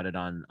something about it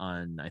on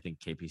I think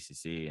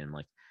KPCC, and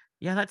like,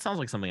 yeah, that sounds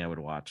like something I would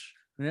watch.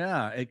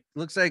 Yeah, it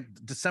looks like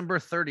December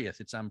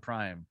 30th. It's on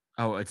Prime.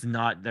 Oh, it's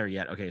not there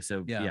yet. Okay,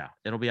 so yeah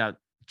it'll be out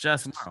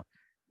just Tomorrow.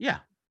 Yeah.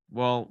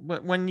 Well,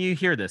 when you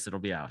hear this, it'll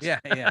be out. Yeah,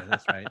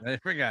 that's right. I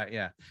forgot.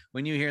 Yeah,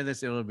 when you hear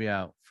this, it'll be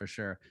out for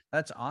sure.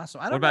 That's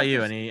awesome. What about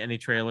you? Any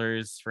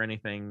trailers for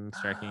anything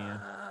striking you?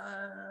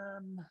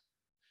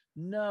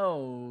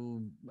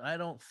 No, I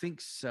don't think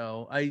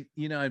so.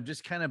 I'm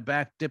just kind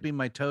of dipping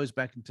my toes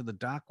back into the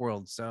doc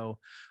world. So,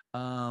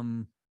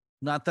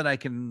 not that I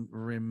can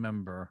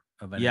remember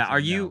of anything. Yeah, are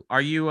you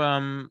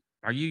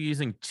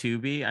using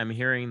Tubi? I'm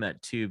hearing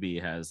that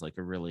Tubi has like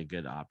a really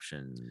good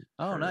option.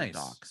 Oh, for nice.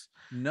 docs.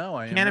 No,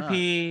 I am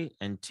Canopy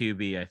and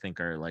Tubi, I think,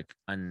 are like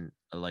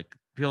like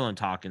people don't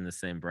talk in the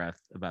same breath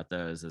about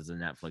those as the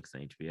Netflix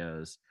and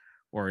HBOs,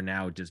 or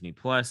now Disney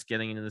Plus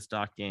getting into this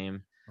doc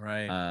game.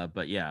 Right.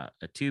 But yeah,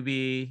 a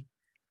Tubi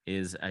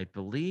is, I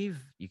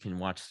believe, you can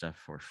watch stuff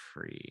for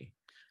free.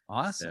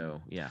 Awesome.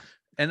 So yeah.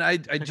 And I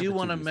up do the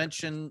want to Tubi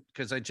mention,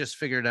 because I just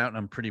figured out and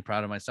I'm pretty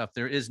proud of myself,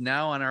 there is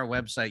now on our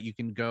website, you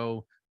can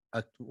go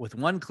with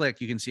one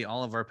click, you can see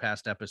all of our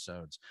past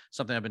episodes.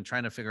 Something I've been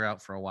trying to figure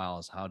out for a while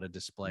is how to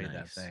display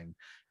that thing.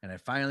 And I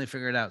finally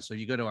figured it out. So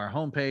you go to our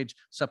homepage,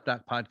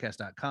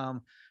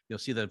 supdocpodcast.com. You'll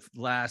see the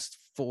last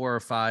 4 or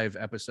 5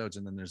 episodes,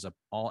 and then there's a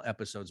all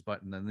episodes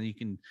button. And then you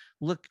can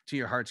look to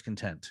your heart's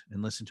content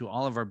and listen to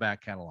all of our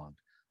back catalog.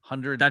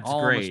 100, that's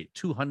great.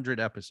 200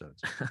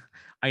 episodes.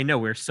 I know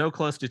we're so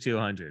close to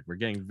 200. We're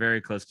getting very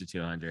close to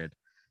 200.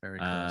 Very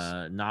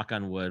close. Knock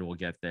on wood, we'll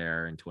get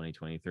there in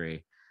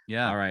 2023.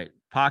 Yeah. All right,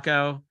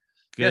 Paco.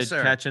 Good Yes,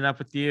 sir. catching up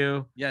with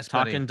you. Yes,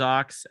 talking buddy.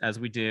 docs as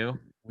we do.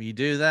 We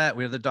do that.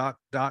 We're the doc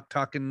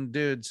talking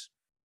dudes.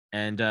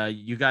 And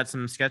you got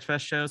some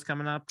Sketchfest shows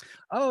coming up?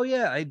 Oh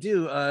yeah, I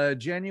do.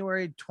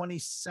 January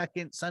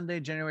 22nd, Sunday,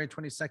 January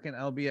 22nd,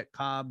 I'll be at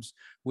Cobb's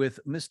with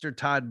Mr.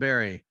 Todd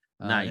Berry.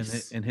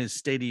 Nice. In his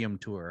stadium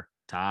tour.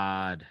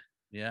 Todd.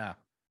 Yeah.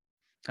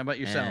 How about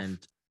yourself?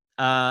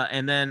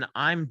 And then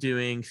I'm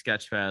doing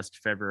Sketchfest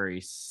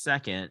February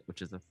 2nd,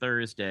 which is a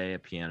Thursday, a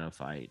piano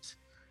fight.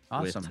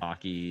 Awesome. With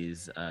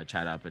Talkies.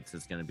 Chad Uppitz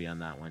is going to be on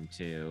that one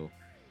too.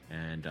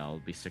 And I'll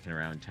be sticking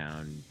around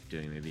town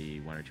doing maybe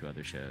 1 or 2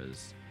 other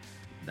shows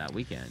that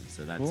weekend.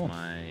 So that's cool.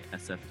 my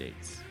SF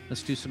dates.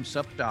 Let's do some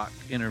SupDoc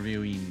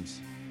interviewings.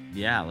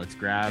 Yeah, let's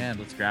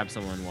grab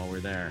someone while we're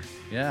there.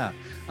 Yeah.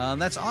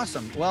 That's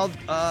awesome. Well,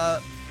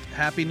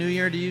 happy New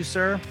Year to you,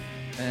 sir.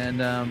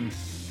 And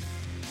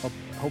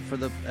hope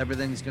for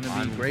everything's going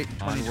to be great in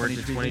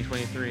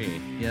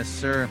 2023. Yes,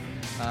 sir.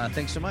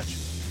 Thanks so much.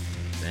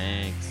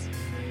 Thanks.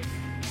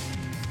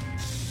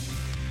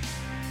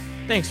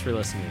 Thanks for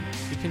listening.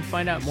 You can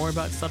find out more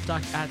about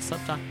SupDoc at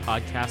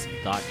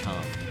supdocpodcast.com.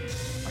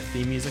 Our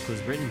theme music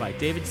was written by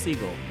David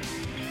Siegel.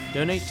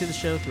 Donate to the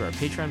show through our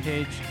Patreon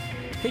page,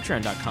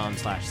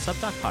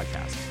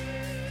 patreon.com/supdocpodcast.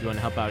 If you want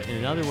to help out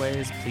in other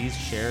ways, please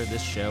share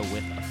this show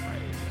with a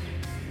friend.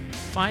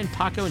 Find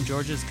Paco and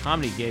George's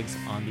comedy gigs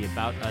on the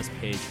About Us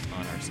page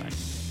on our site.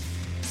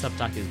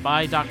 SupDoc is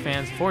by Doc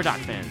fans for Doc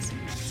fans.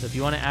 So if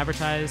you want to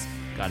advertise,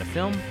 got a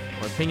film,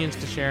 or opinions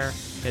to share,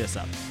 hit us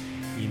up.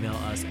 Email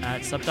us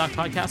at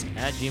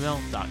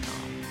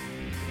supdocpodcast@gmail.com.